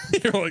 bro.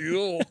 You're like,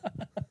 oh.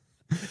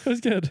 That was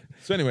good.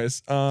 So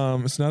anyways, so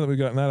now that we've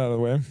gotten that out of the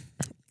way,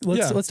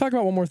 Let's talk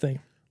about one more thing.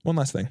 one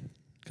last thing.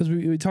 Because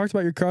we talked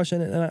about your crush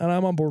and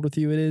I'm on board with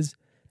you.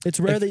 It's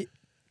rare that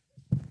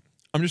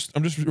I'm just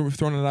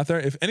throwing it out there.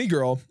 If any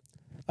girl,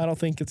 I don't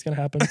think it's gonna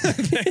happen. I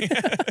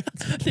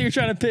think you're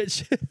trying to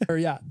pitch. Or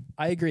yeah,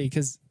 I agree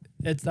because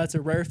that's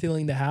a rare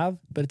feeling to have,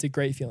 but it's a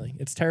great feeling.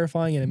 It's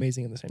terrifying and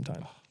amazing at the same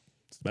time.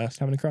 it's the best.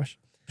 Having a crush.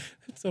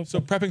 So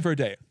prepping for a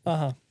date.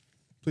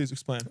 Please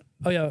explain.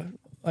 Oh yeah,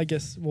 I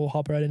guess we'll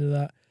hop right into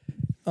that.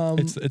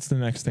 It's the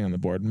next thing on the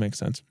board. Makes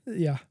sense.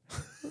 Yeah,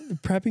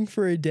 prepping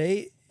for a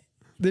date.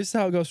 This is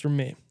how it goes for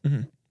me.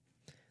 Mm-hmm.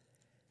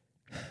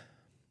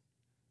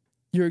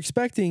 You're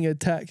expecting a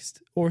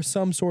text or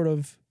some sort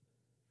of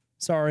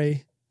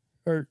sorry,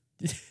 or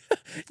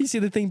you see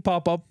the thing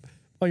pop up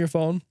on your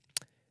phone.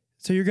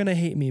 So you're gonna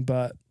hate me,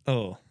 but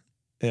Oh,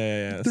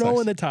 yeah. throw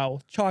in the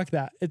towel. Chalk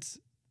that. It's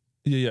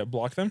Yeah.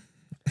 Block them.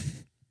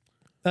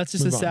 that's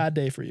just Move a on. sad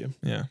day for you.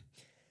 Yeah.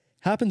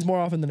 Happens more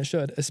often than it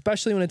should,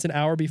 especially when it's an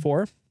hour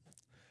before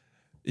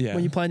Yeah.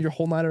 when you planned your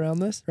whole night around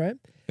this, right?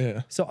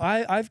 Yeah. So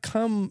I've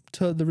come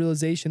to the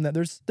realization that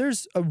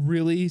there's a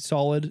really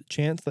solid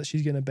chance that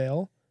she's gonna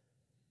bail.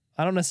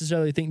 I don't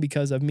necessarily think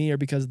because of me or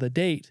because of the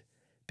date,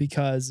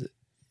 because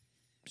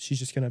she's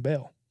just gonna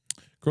bail.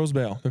 Girls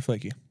bail. They're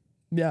flaky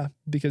Yeah,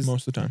 because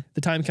most of the time.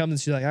 the time comes and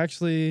she's like,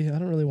 actually, I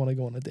don't really want to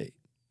go on a date,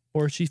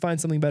 or she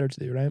finds something better to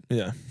do, right?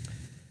 Yeah.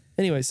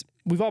 Anyways,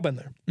 we've all been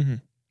there, Mm-hmm.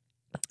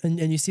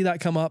 and you see that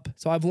come up.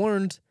 So I've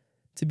learned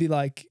to be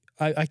like,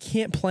 I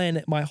can't plan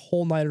it my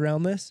whole night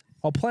around this.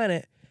 I'll plan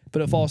it,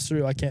 but it falls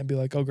through. I can't be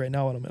like, oh great,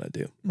 now what I'm gonna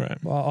do? Right.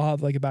 I'll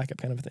have like a backup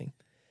kind of a thing.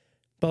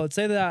 But let's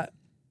say that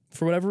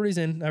for whatever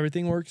reason,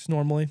 everything works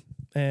normally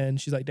and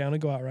she's like down to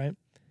go out, right?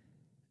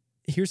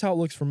 Here's how it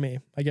looks for me.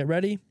 I get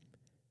ready.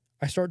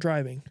 I start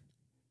driving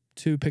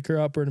to pick her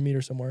up or to meet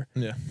her somewhere.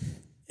 Yeah.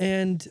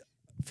 And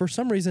for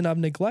some reason, I've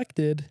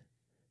neglected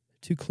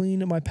to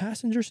clean my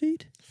passenger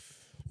seat,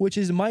 which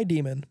is my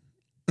demon.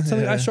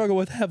 Something I struggle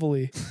with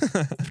heavily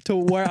to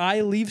where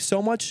I leave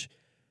so much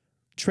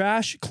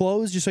trash,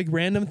 clothes, just like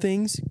random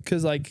things.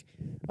 Cause like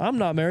I'm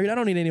not married. I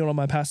don't need anyone on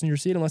my passenger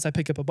seat unless I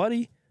pick up a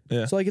buddy.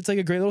 Yeah. So like it's like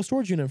a great little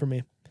storage unit for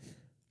me.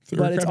 Throw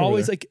But your it's crap over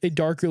always there. like a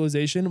dark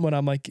realization when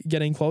I'm like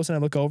getting close and I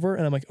look over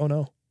and I'm like, oh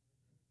no,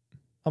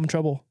 I'm in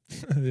trouble.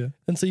 Yeah.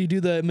 And so you do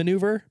the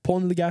maneuver, pull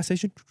into the gas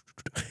station,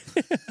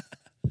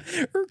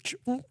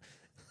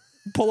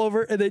 pull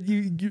over, and then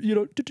you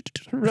know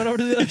run over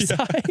to the other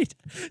side,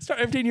 start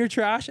emptying your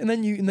trash, and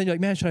then you're like,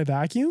 man, should I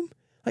vacuum?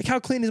 Like, how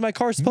clean is my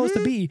car supposed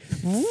to be?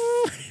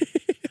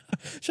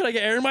 Should I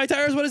get air in my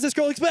tires? What does this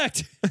girl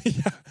expect?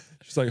 Yeah.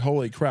 She's like,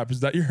 holy crap, is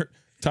that your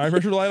tire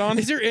pressure light on?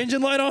 Is your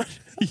engine light on?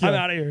 Yeah. I'm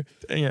out of here.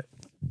 Dang it.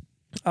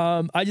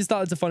 I just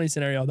thought it's a funny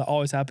scenario that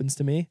always happens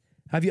to me.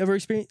 Have you ever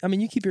experienced? I mean,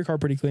 you keep your car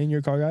pretty clean. You're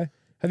a car guy.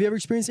 Have you ever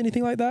experienced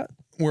anything like that?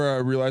 Where I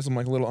realize I'm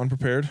like a little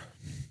unprepared.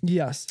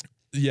 Yes.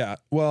 Yeah.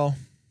 Well,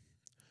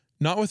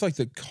 not with like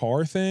the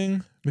car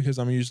thing because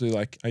I'm usually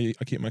like I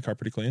keep my car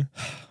pretty clean.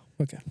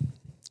 Okay.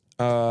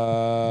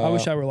 I I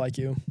wish I were like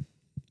you.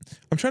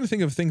 I'm trying to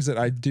think of things that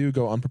I do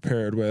go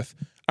unprepared with.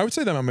 I would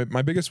say that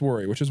my biggest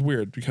worry, which is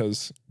weird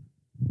because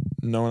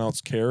no one else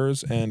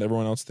cares and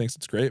everyone else thinks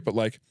it's great, but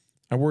like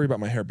I worry about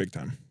my hair big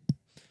time.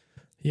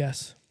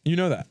 Yes. You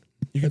know that.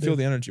 You can I feel do.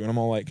 the energy when I'm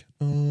all like,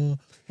 oh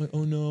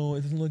no,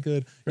 it doesn't look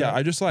good. Right. Yeah,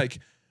 I just like,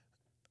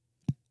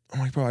 I'm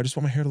like, bro, I just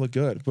want my hair to look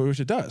good, but which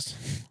it does.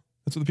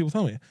 That's what the people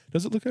tell me.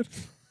 Does it look good?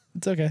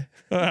 It's okay.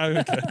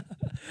 Okay. That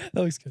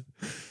looks good.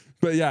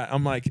 But yeah,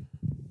 I'm like,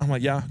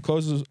 yeah,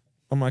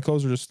 my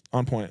clothes are just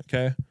on point.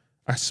 Okay,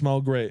 I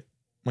smell great.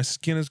 My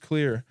skin is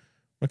clear.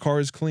 My car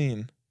is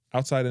clean,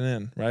 outside and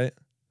in. Right,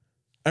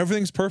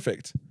 everything's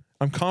perfect.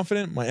 I'm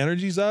confident. My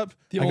energy's up.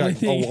 The I only got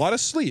thing- a lot of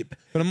sleep,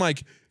 but I'm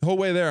like the whole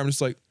way there. I'm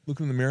just like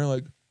looking in the mirror,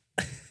 like,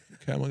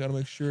 okay, I gotta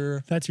make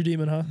sure. That's your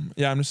demon, huh?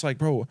 Yeah, I'm just like,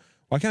 bro,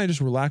 why can't I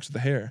just relax with the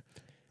hair?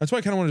 That's why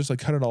I kind of want to just like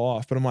cut it all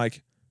off. But I'm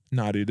like,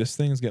 nah, dude, this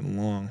thing's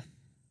getting long.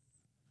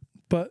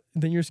 But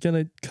then you're just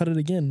gonna cut it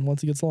again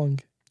once it gets long.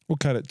 We'll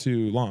cut it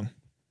too long.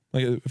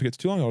 Like if it gets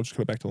too long, I'll just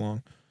cut it back to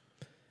long.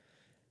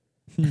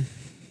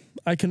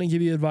 I couldn't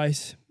give you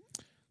advice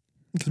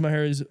because my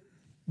hair is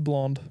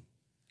blonde.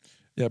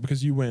 Yeah,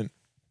 because you went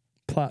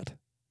Plat.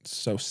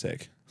 so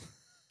sick.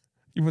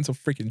 You went so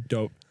freaking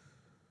dope.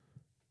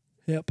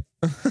 Yep.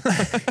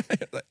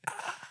 Like,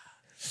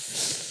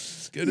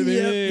 it's good to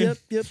be.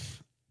 Yep.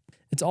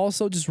 It's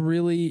also just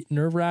really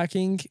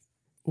nerve-wracking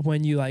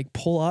when you like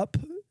pull up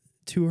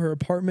to her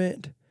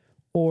apartment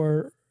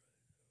or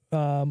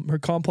her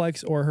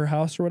complex or her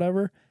house or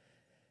whatever.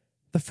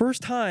 The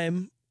first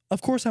time,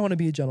 of course, I want to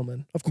be a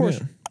gentleman. Of course,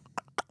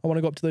 I want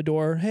to go up to the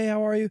door. Hey,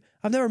 how are you?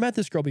 I've never met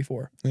this girl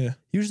before. Yeah.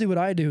 Usually what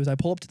I do is I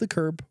pull up to the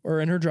curb or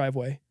in her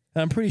driveway.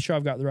 And I'm pretty sure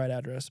I've got the right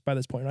address by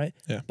this point, right?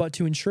 Yeah. But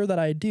to ensure that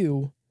I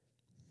do,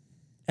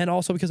 and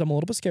also because I'm a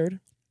little bit scared,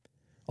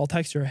 I'll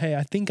text her, hey,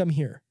 I think I'm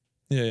here.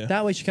 Yeah.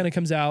 That way she kind of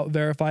comes out,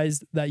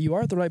 verifies that you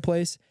are at the right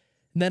place.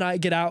 And then I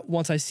get out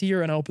once I see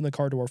her and I open the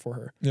car door for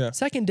her. Yeah.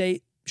 Second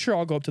date, sure,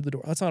 I'll go up to the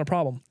door. That's not a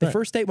problem. The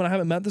first date, when I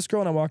haven't met this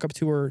girl and I walk up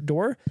to her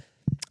door,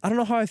 I don't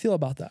know how I feel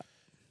about that.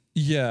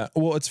 Yeah.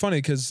 Well, it's funny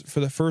because for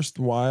the first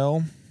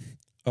while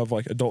of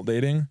like adult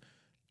dating,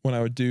 when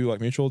I would do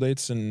like mutual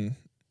dates and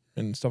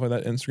stuff like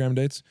that, Instagram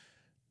dates,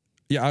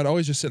 yeah, I'd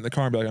always just sit in the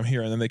car and be like, I'm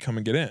here. And then they come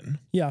and get in.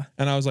 Yeah.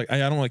 And I was like, I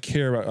don't really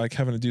care about like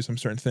having to do some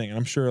certain thing. And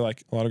I'm sure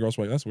like a lot of girls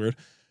were like, that's weird.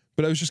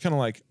 But it was just kind of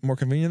like more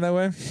convenient that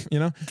way, you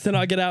know? To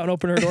not get out and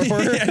open her door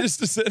for her? Yeah, just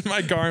to sit in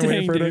my car and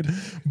wait for her.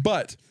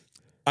 But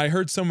I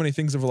heard so many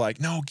things of like,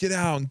 no, get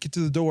out and get to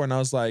the door. And I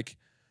was like,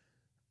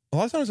 a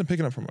lot of times I'm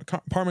picking up from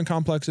apartment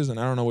complexes and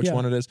I don't know which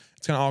one it is.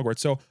 It's kind of awkward.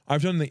 So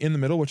I've done the in the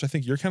middle, which I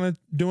think you're kind of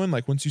doing.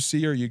 Like once you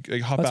see her, you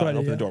like, hop out and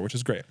open the door, which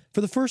is great.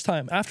 For the first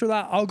time. After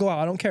that, I'll go out.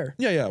 I don't care.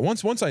 Yeah.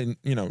 Once I,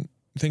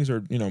 things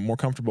are, more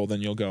comfortable,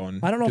 then you'll go and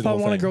I don't know if I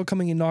want a girl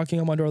coming and knocking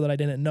on my door that I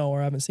didn't know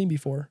or haven't seen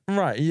before.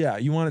 Right. Yeah.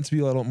 You want it to be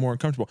a little more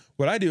comfortable.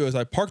 What I do is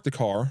I park the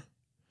car,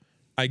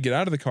 I get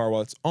out of the car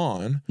while it's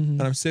on,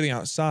 and I'm sitting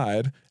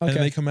outside, and then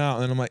they come out,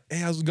 and then I'm like, hey,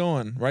 how's it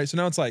going? Right. So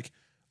now it's like,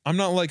 I'm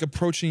not like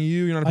approaching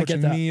you, you're not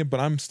approaching me, but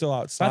I'm still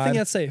outside. I think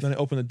that's safe. Then I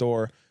open the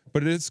door.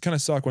 But it's kind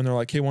of suck when they're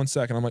like, hey, 1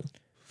 second. I'm like,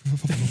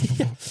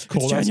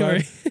 cold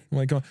outside. I'm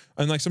like,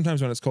 and like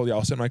sometimes when it's cold,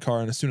 I'll sit in my car,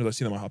 and as soon as I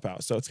see them, I'll hop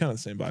out. So it's kind of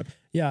the same vibe.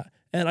 Yeah.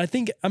 And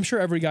I'm sure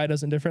every guy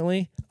does it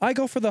differently. I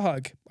go for the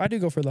hug. I do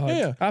go for the hug.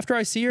 Yeah. After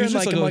I see her, I'm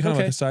like, okay. Like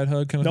a side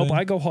hug kind of thing. Nope,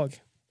 I go hug.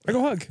 You're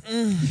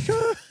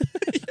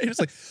just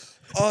like,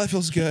 oh, that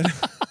feels good.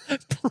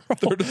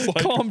 Bro,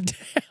 like, calm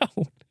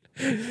down.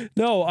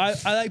 No, I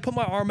like put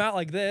my arm out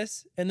like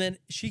this, and then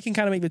she can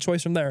kind of make the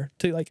choice from there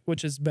to like,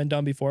 which has been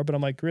done before. But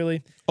I'm like,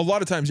 really? A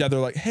lot of times, yeah, they're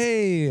like,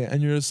 hey,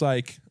 and you're just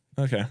like,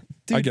 okay,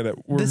 dude, I get it.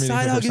 The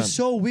side hug is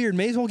so weird.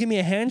 May as well give me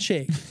a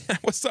handshake.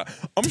 What's up?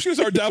 I'm just gonna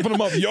start dapping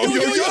them up. Yo.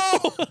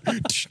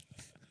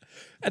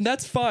 And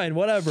that's fine,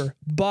 whatever.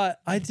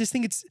 But I just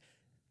think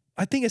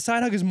I think a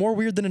side hug is more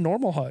weird than a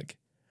normal hug.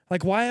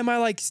 Like, why am I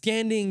like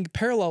standing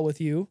parallel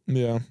with you?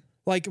 Yeah.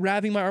 Like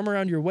wrapping my arm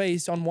around your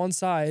waist on one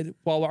side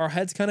while our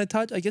heads kind of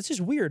touch. Like, it's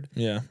just weird.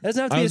 Yeah. It doesn't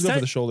have to be go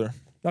for the shoulder.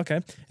 Okay.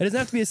 It doesn't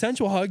have to be a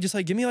sensual hug. Just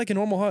like give me like a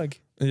normal hug.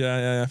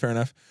 Yeah. Fair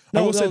enough.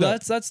 No,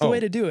 that's the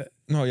way to do it.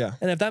 No, yeah.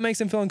 And if that makes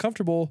him feel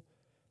uncomfortable,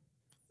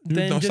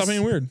 then stop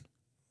being weird.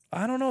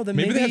 I don't know. Then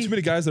maybe they have too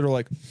many guys that are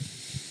like,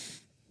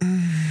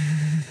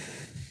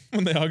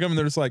 when they hug them and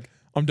they're just like,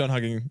 I'm done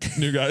hugging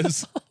new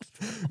guys.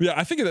 Yeah,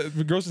 I think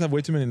that girls just have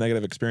way too many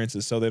negative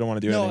experiences, so they don't want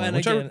to do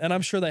anything. No, and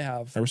I'm sure they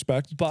have. I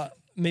respect. But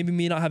maybe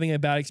me not having a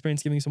bad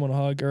experience giving someone a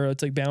hug, or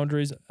it's like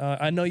boundaries.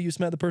 I know you just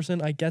met the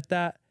person. I get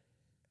that.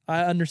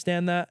 I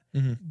understand that.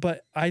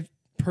 But I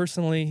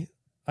personally,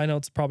 I know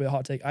it's probably a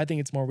hot take. I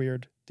think it's more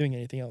weird doing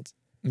anything else.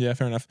 Yeah,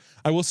 fair enough.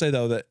 I will say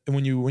though that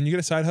when you get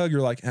a side hug,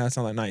 you're like, it's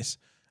not that nice.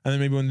 And then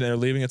maybe when they're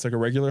leaving, it's like a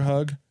regular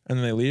hug, and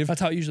then they leave.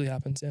 That's how it usually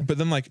happens. Yeah. But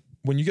then like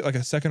when you get like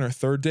a second or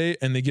third date,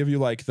 and they give you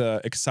like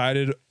the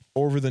excited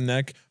over the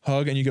neck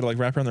hug, and you get to like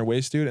wrap around their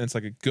waist, dude, and it's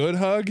like a good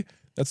hug.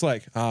 That's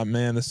like, oh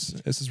man, this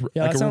is like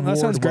a reward, that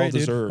sounds great, well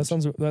deserved.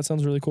 Dude. That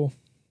sounds really cool.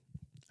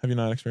 Have you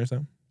not experienced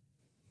that?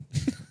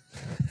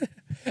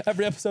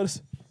 Every episode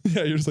is.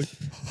 Yeah, you're just like.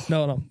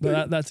 No,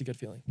 that's a good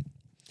feeling.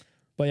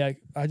 But yeah,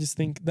 I just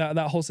think that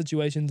whole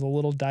situation's a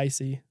little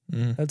dicey.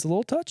 It's a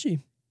little touchy.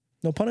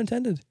 No pun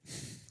intended.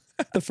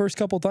 The first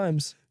couple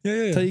times. Yeah.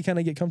 Until you kind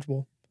of get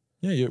comfortable.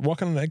 Yeah, you're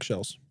walking on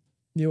eggshells.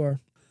 You are.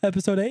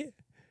 Episode 8?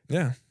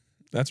 Yeah.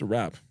 That's a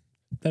wrap.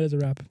 That is a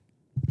wrap.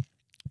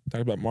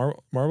 Talk about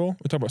Marvel?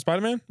 We talk about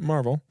Spider-Man?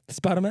 Marvel.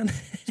 Spider-Man?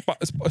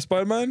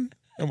 Spider-Man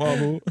and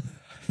Marvel.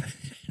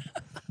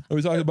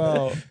 We talk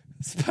about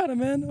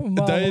Spider-Man,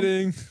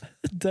 Marvel.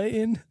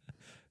 Dating.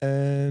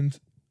 And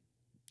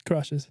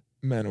crushes.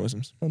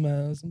 Mannerisms.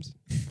 Mannerisms.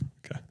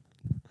 Okay.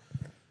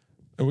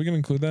 Are we going to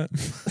include that?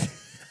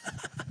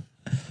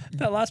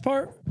 That last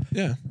part?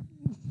 Yeah.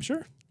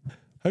 Sure.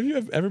 Have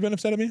you ever been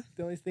upset at me?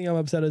 The only thing I'm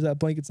upset is that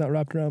blanket's not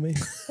wrapped around me.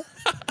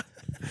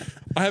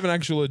 I have an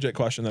actual legit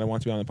question that I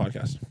want to be on the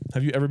podcast.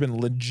 Have you ever been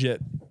legit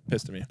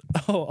pissed at me?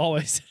 Oh,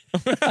 always.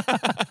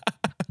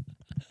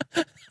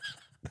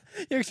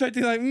 You're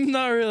expecting like,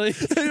 not really.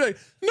 You're like,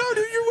 no,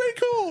 dude, you're way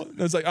cool.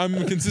 And it's like, I'm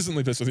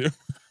consistently pissed with you.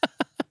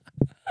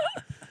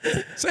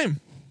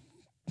 Same.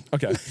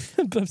 Okay.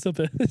 I'm so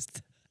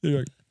pissed. You're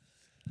like,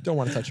 don't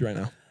want to touch you right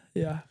now.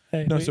 Yeah.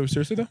 Hey. No, so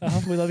seriously though?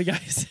 We love you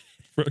guys.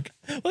 Frick.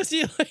 We'll see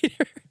you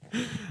later.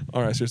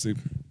 All right, seriously.